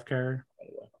aircraft carrier.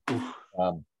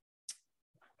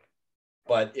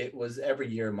 But it was every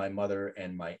year my mother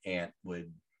and my aunt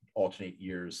would alternate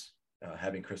years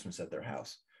having Christmas at their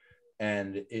house.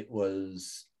 And it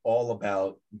was all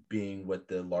about being with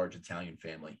the large Italian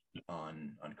family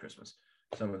on Christmas.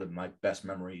 Some of my best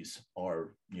memories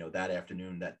are, that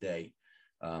afternoon, that day,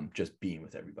 just being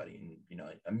with everybody. And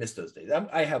I miss those days.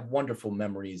 I have wonderful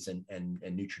memories and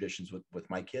new traditions with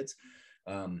my kids,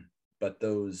 but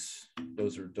those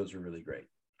are really great.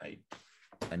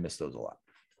 I miss those a lot.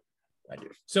 I do.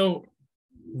 So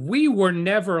we were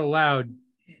never allowed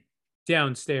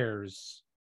downstairs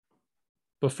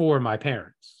before my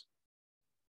parents.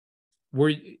 Were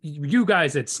you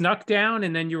guys that snuck down,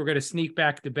 and then you were going to sneak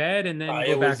back to bed and then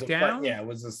go back down? Yeah, it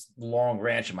was this long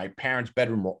ranch, and my parents'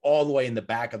 bedroom were all the way in the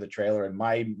back of the trailer, and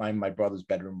my brother's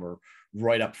bedroom were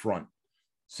right up front.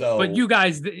 So, but you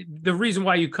guys, the reason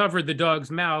why you covered the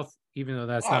dog's mouth, even though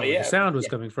that's not where the sound was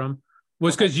coming from,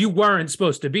 was because you weren't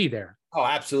supposed to be there. Oh,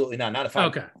 absolutely not. Not if I'm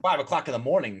Okay. 5 o'clock in the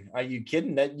morning. Are you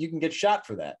kidding? That you can get shot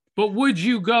for that. But would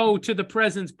you go to the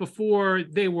presents before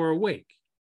they were awake?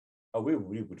 Oh, we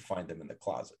would find them in the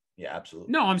closet. Yeah,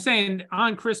 absolutely. No, I'm saying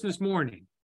on Christmas morning.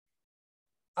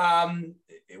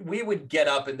 We would get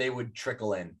up and they would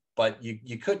trickle in, but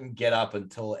you couldn't get up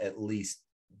until at least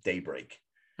daybreak.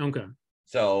 Okay.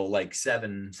 So like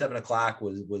 7 o'clock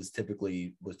was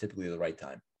typically the right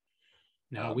time.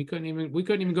 No, we couldn't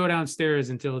even go downstairs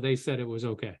until they said it was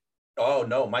okay. Oh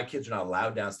no, my kids are not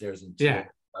allowed downstairs until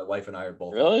my wife and I are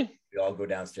both. Really? We all go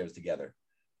downstairs together.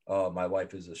 Oh, my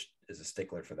wife is a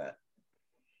stickler for that.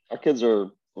 Our kids are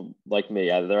like me.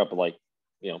 They're up at like,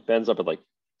 Ben's up at like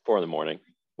 4 a.m,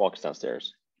 walks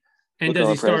downstairs. And does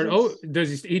he start? Oh,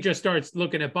 he just starts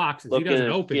looking at boxes? He doesn't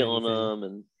open feeling anything. them,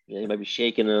 and he might be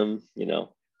shaking them.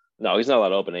 No, he's not allowed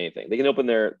to open anything. They can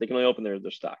only open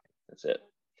their stocking. That's it.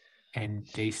 And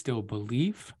they still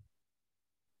believe?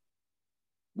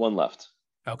 One left.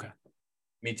 Okay.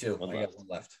 Me too. I got one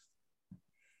left.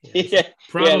 Yeah,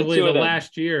 Probably the the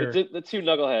last year. The two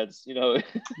knuckleheads,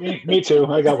 Me too.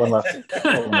 I got one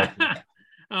left.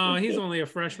 Oh, he's only a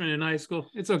freshman in high school.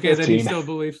 It's okay that he still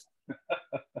believes.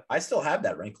 I still have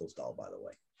that Wrinkles doll, by the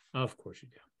way. Of course you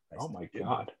do. Oh my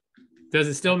God. Does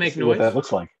it still make See noise? what that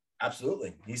looks like.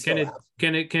 Absolutely.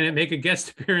 Can it make a guest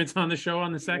appearance on the show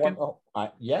on the second?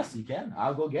 Yes, you can.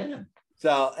 I'll go get him.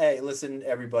 So, hey, listen,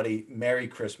 everybody, Merry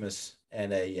Christmas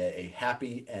and a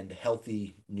happy and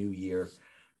healthy new year.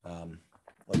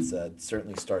 Let's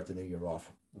certainly start the new year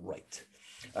off right.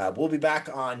 We'll be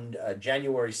back on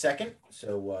January 2nd.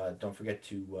 So don't forget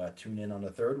to tune in on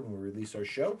the 3rd when we release our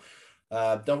show.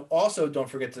 Don't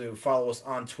forget to follow us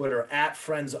on Twitter at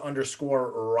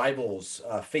Friends_Rivals,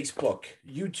 Facebook,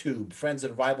 YouTube, Friends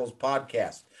and Rivals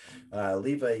Podcast.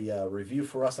 Leave a review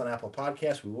for us on Apple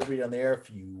Podcasts. We will read on there if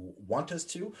you want us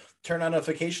to. Turn on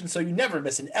notifications so you never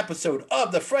miss an episode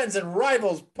of the Friends and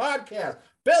Rivals Podcast.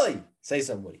 Billy, say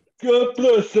something, Woody. God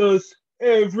bless us,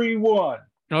 everyone.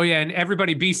 Oh yeah, and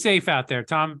everybody be safe out there.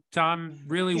 Tom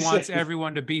really wants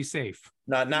everyone to be safe.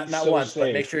 Not So once, but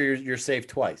safe. make sure you're safe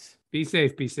twice. Be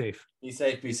safe. Be safe. Be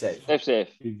safe. Be safe. Safe.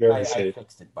 Be very I safe.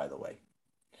 fixed it, by the way.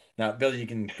 Now, Billy, you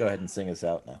can go ahead and sing us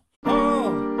out now. Oh,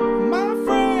 my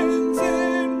friends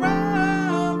and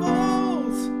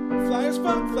rivals. Flyers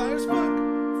fuck, flyers fuck,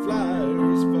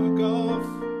 flyers fuck off.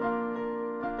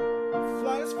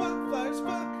 Flyers fuck, flyers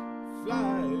fuck,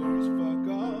 flyers fuck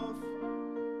off.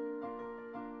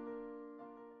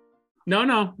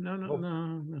 No.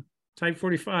 Type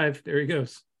 45. There he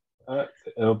goes.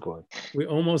 Oh boy. We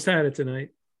almost had it tonight.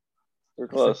 We're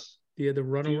close. He had to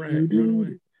run away.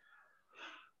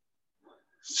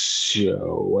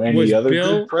 So, any Was other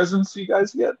Bill- good presents you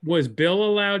guys get? Was Bill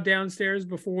allowed downstairs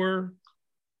before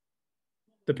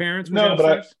the parents were No,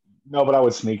 downstairs? but I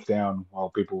would sneak down while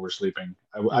people were sleeping.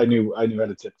 I knew how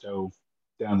to tiptoe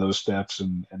down those steps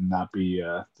and not be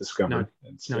discovered.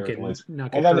 Not get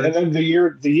and hurt. then the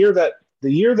year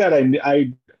that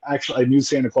I knew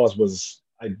Santa Claus was.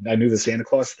 I knew the Santa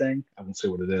Claus thing. I won't say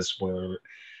what it is. Spoiler alert.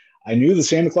 I knew the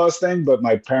Santa Claus thing, but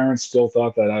my parents still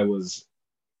thought that I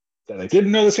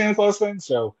didn't know the Santa Claus thing.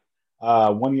 So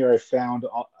one year I found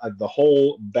the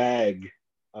whole bag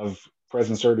of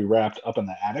presents already wrapped up in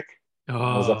the attic. Oh.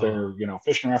 I was up there,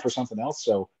 fishing around for something else.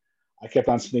 So I kept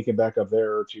on sneaking back up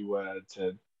there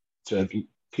to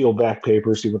peel back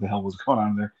paper, see what the hell was going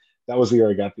on there. That was the year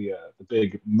I got the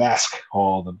big Mask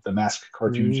haul, the Mask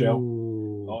cartoon show.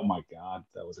 Oh my God,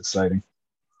 that was exciting.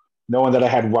 Knowing that I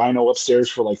had Rhino upstairs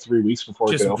for like 3 weeks before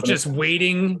I could open it.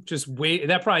 Just wait.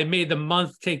 That probably made the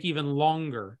month take even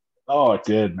longer. Oh, it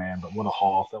did, man. But what a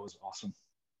haul. That was awesome.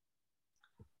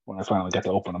 When I finally got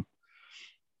to open them.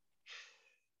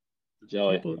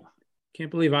 Jelly.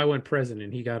 Can't believe I went present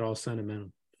and he got all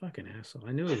sentimental. Fucking asshole.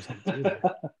 I knew he was going to do that.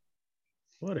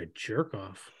 What a jerk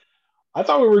off. I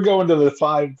thought we were going to the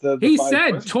five. He five said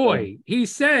presents toy. thing. He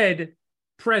said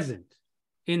present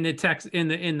in the text in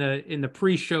the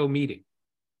pre-show meeting.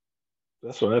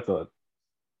 That's what I thought.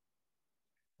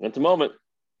 At the moment.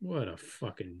 What a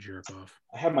fucking jerk off.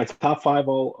 I have my top 5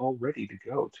 all ready to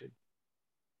go too.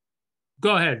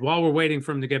 Go ahead. While we're waiting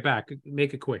for him to get back,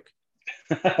 make it quick.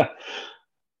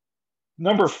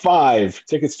 Number 5,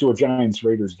 tickets to a Giants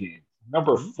Raiders game.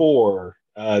 Number 4,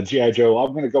 G.I. Joe.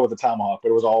 I'm going to go with the Tomahawk, but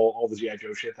it was all the G.I.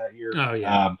 Joe shit that year. Oh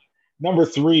yeah. Number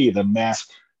 3, the mask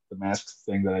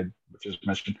thing that I just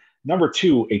mentioned. Number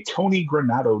 2, a Tony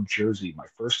Granato jersey, my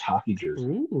first hockey jersey.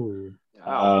 Ooh.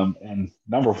 And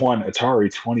number 1,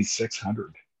 Atari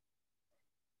 2600.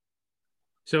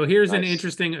 So here's an Nice.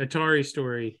 interesting Atari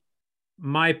story.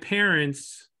 My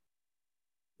parents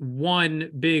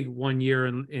won big one year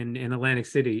in Atlantic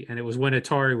City, and it was when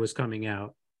Atari was coming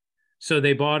out. So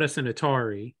they bought us an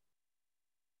Atari,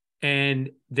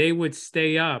 and they would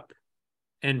stay up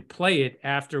and play it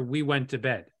after we went to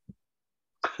bed.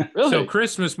 Really? So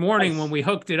Christmas morning, when we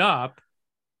hooked it up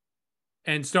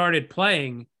and started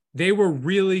playing, they were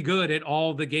really good at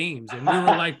all the games. And we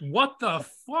were like, what the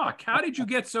fuck? How did you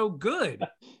get so good?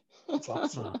 That's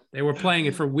awesome. They were playing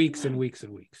it for weeks and weeks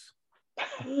and weeks.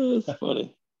 That's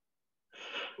funny.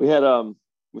 We had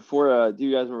before. Do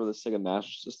you guys remember the Sega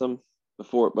Master System?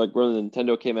 Before, like when the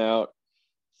Nintendo came out,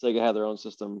 Sega had their own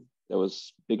system that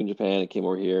was big in Japan. It came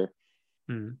over here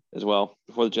as well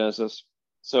before the Genesis.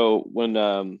 So when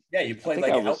you played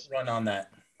like an Outrun on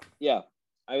that. Yeah,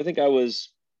 I think I was.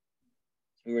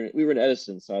 We were in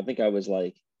Edison, so I think I was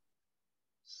like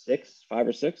 5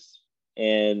 or 6,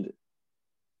 and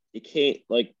it came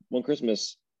like one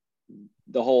Christmas.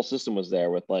 The whole system was there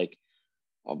with like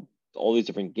all these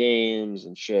different games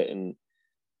and shit, and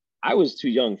I was too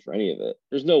young for any of it.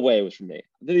 There's no way it was for me.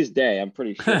 To this day, I'm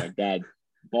pretty sure my dad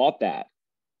bought that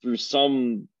through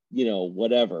some,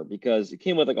 whatever, because it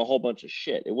came with like a whole bunch of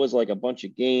shit. It was like a bunch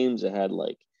of games. It had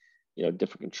like,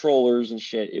 different controllers and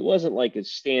shit. It wasn't like a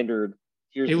standard.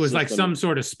 It was like some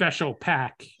sort of special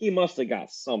pack. He must have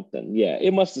got something. Yeah,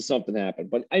 it must have something happened.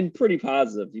 But I'm pretty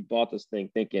positive he bought this thing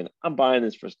thinking, I'm buying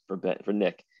this for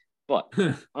Nick, but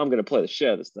I'm going to play the shit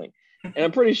out of this thing. And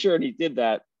I'm pretty sure he did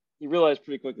that. He realized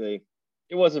pretty quickly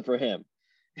it wasn't for him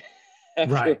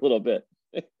after a little bit.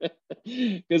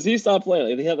 Because he stopped playing.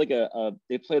 Like, they had like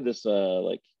they played this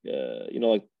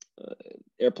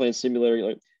airplane simulator,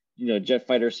 like, jet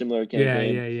fighter simulator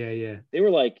campaign. Yeah. They were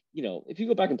like, if you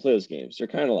go back and play those games, they're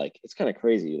kind of like, it's kind of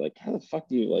crazy. Like, how the fuck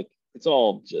do you, like, it's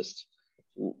all just,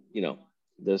 the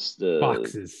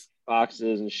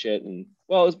boxes and shit. And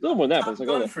well, it's built more than that, but it's like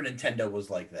all for Nintendo was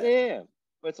like that. Yeah.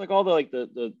 But it's like all the, like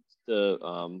the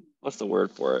what's the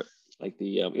word for it? Like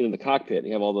the, in the cockpit,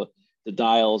 you have all the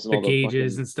dials and all the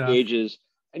gauges and stuff. Gauges.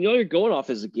 And all you're going off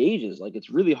is the gauges. Like,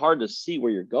 it's really hard to see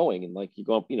where you're going. And like, you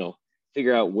go up,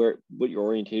 figure out what your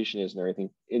orientation is and everything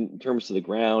in terms of the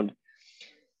ground.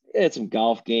 Yeah, it's some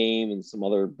golf game and some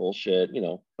other bullshit,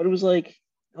 but it was like,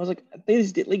 I was like,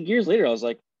 like years later, I was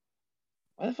like,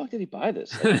 why the fuck did he buy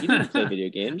this? Like, he didn't play video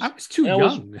games. I was too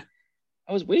young.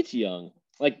 I was way too young.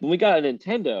 Like when we got a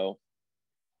Nintendo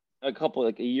a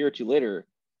year or two later,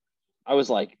 I was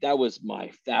like, that was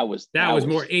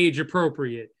more age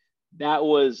appropriate. That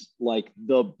was like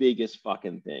the biggest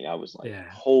fucking thing. I was like,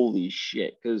 holy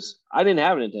shit. Because I didn't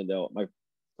have a Nintendo. My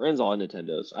friends all had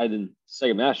Nintendos. I didn't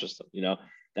Sega Master System,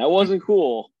 That wasn't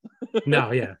cool.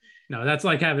 No, that's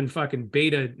like having fucking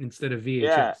beta instead of VHS.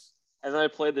 Yeah. And then I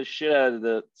played the shit out of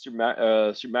the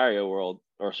Super Mario World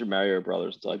or Super Mario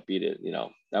Brothers until I beat it.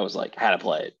 That was like, I had to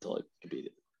play it until I could beat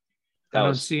it. I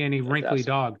don't see any wrinkly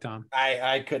dog, Tom.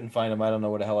 I couldn't find him. I don't know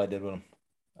what the hell I did with him.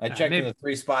 I checked in the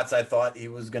 3 spots I thought he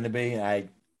was going to be.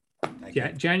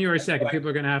 January 2nd, people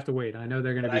are going to have to wait. I know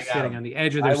they're going to be sitting on the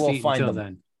edge of their seat until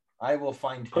then. I will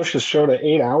find him. Push the show to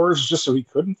 8 hours just so he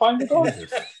couldn't find the dog.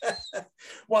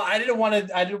 Well, I didn't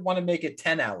want to make it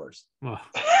 10 hours. Oh.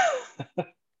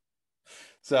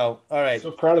 So, all right.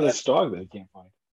 So proud of this dog that I can't find.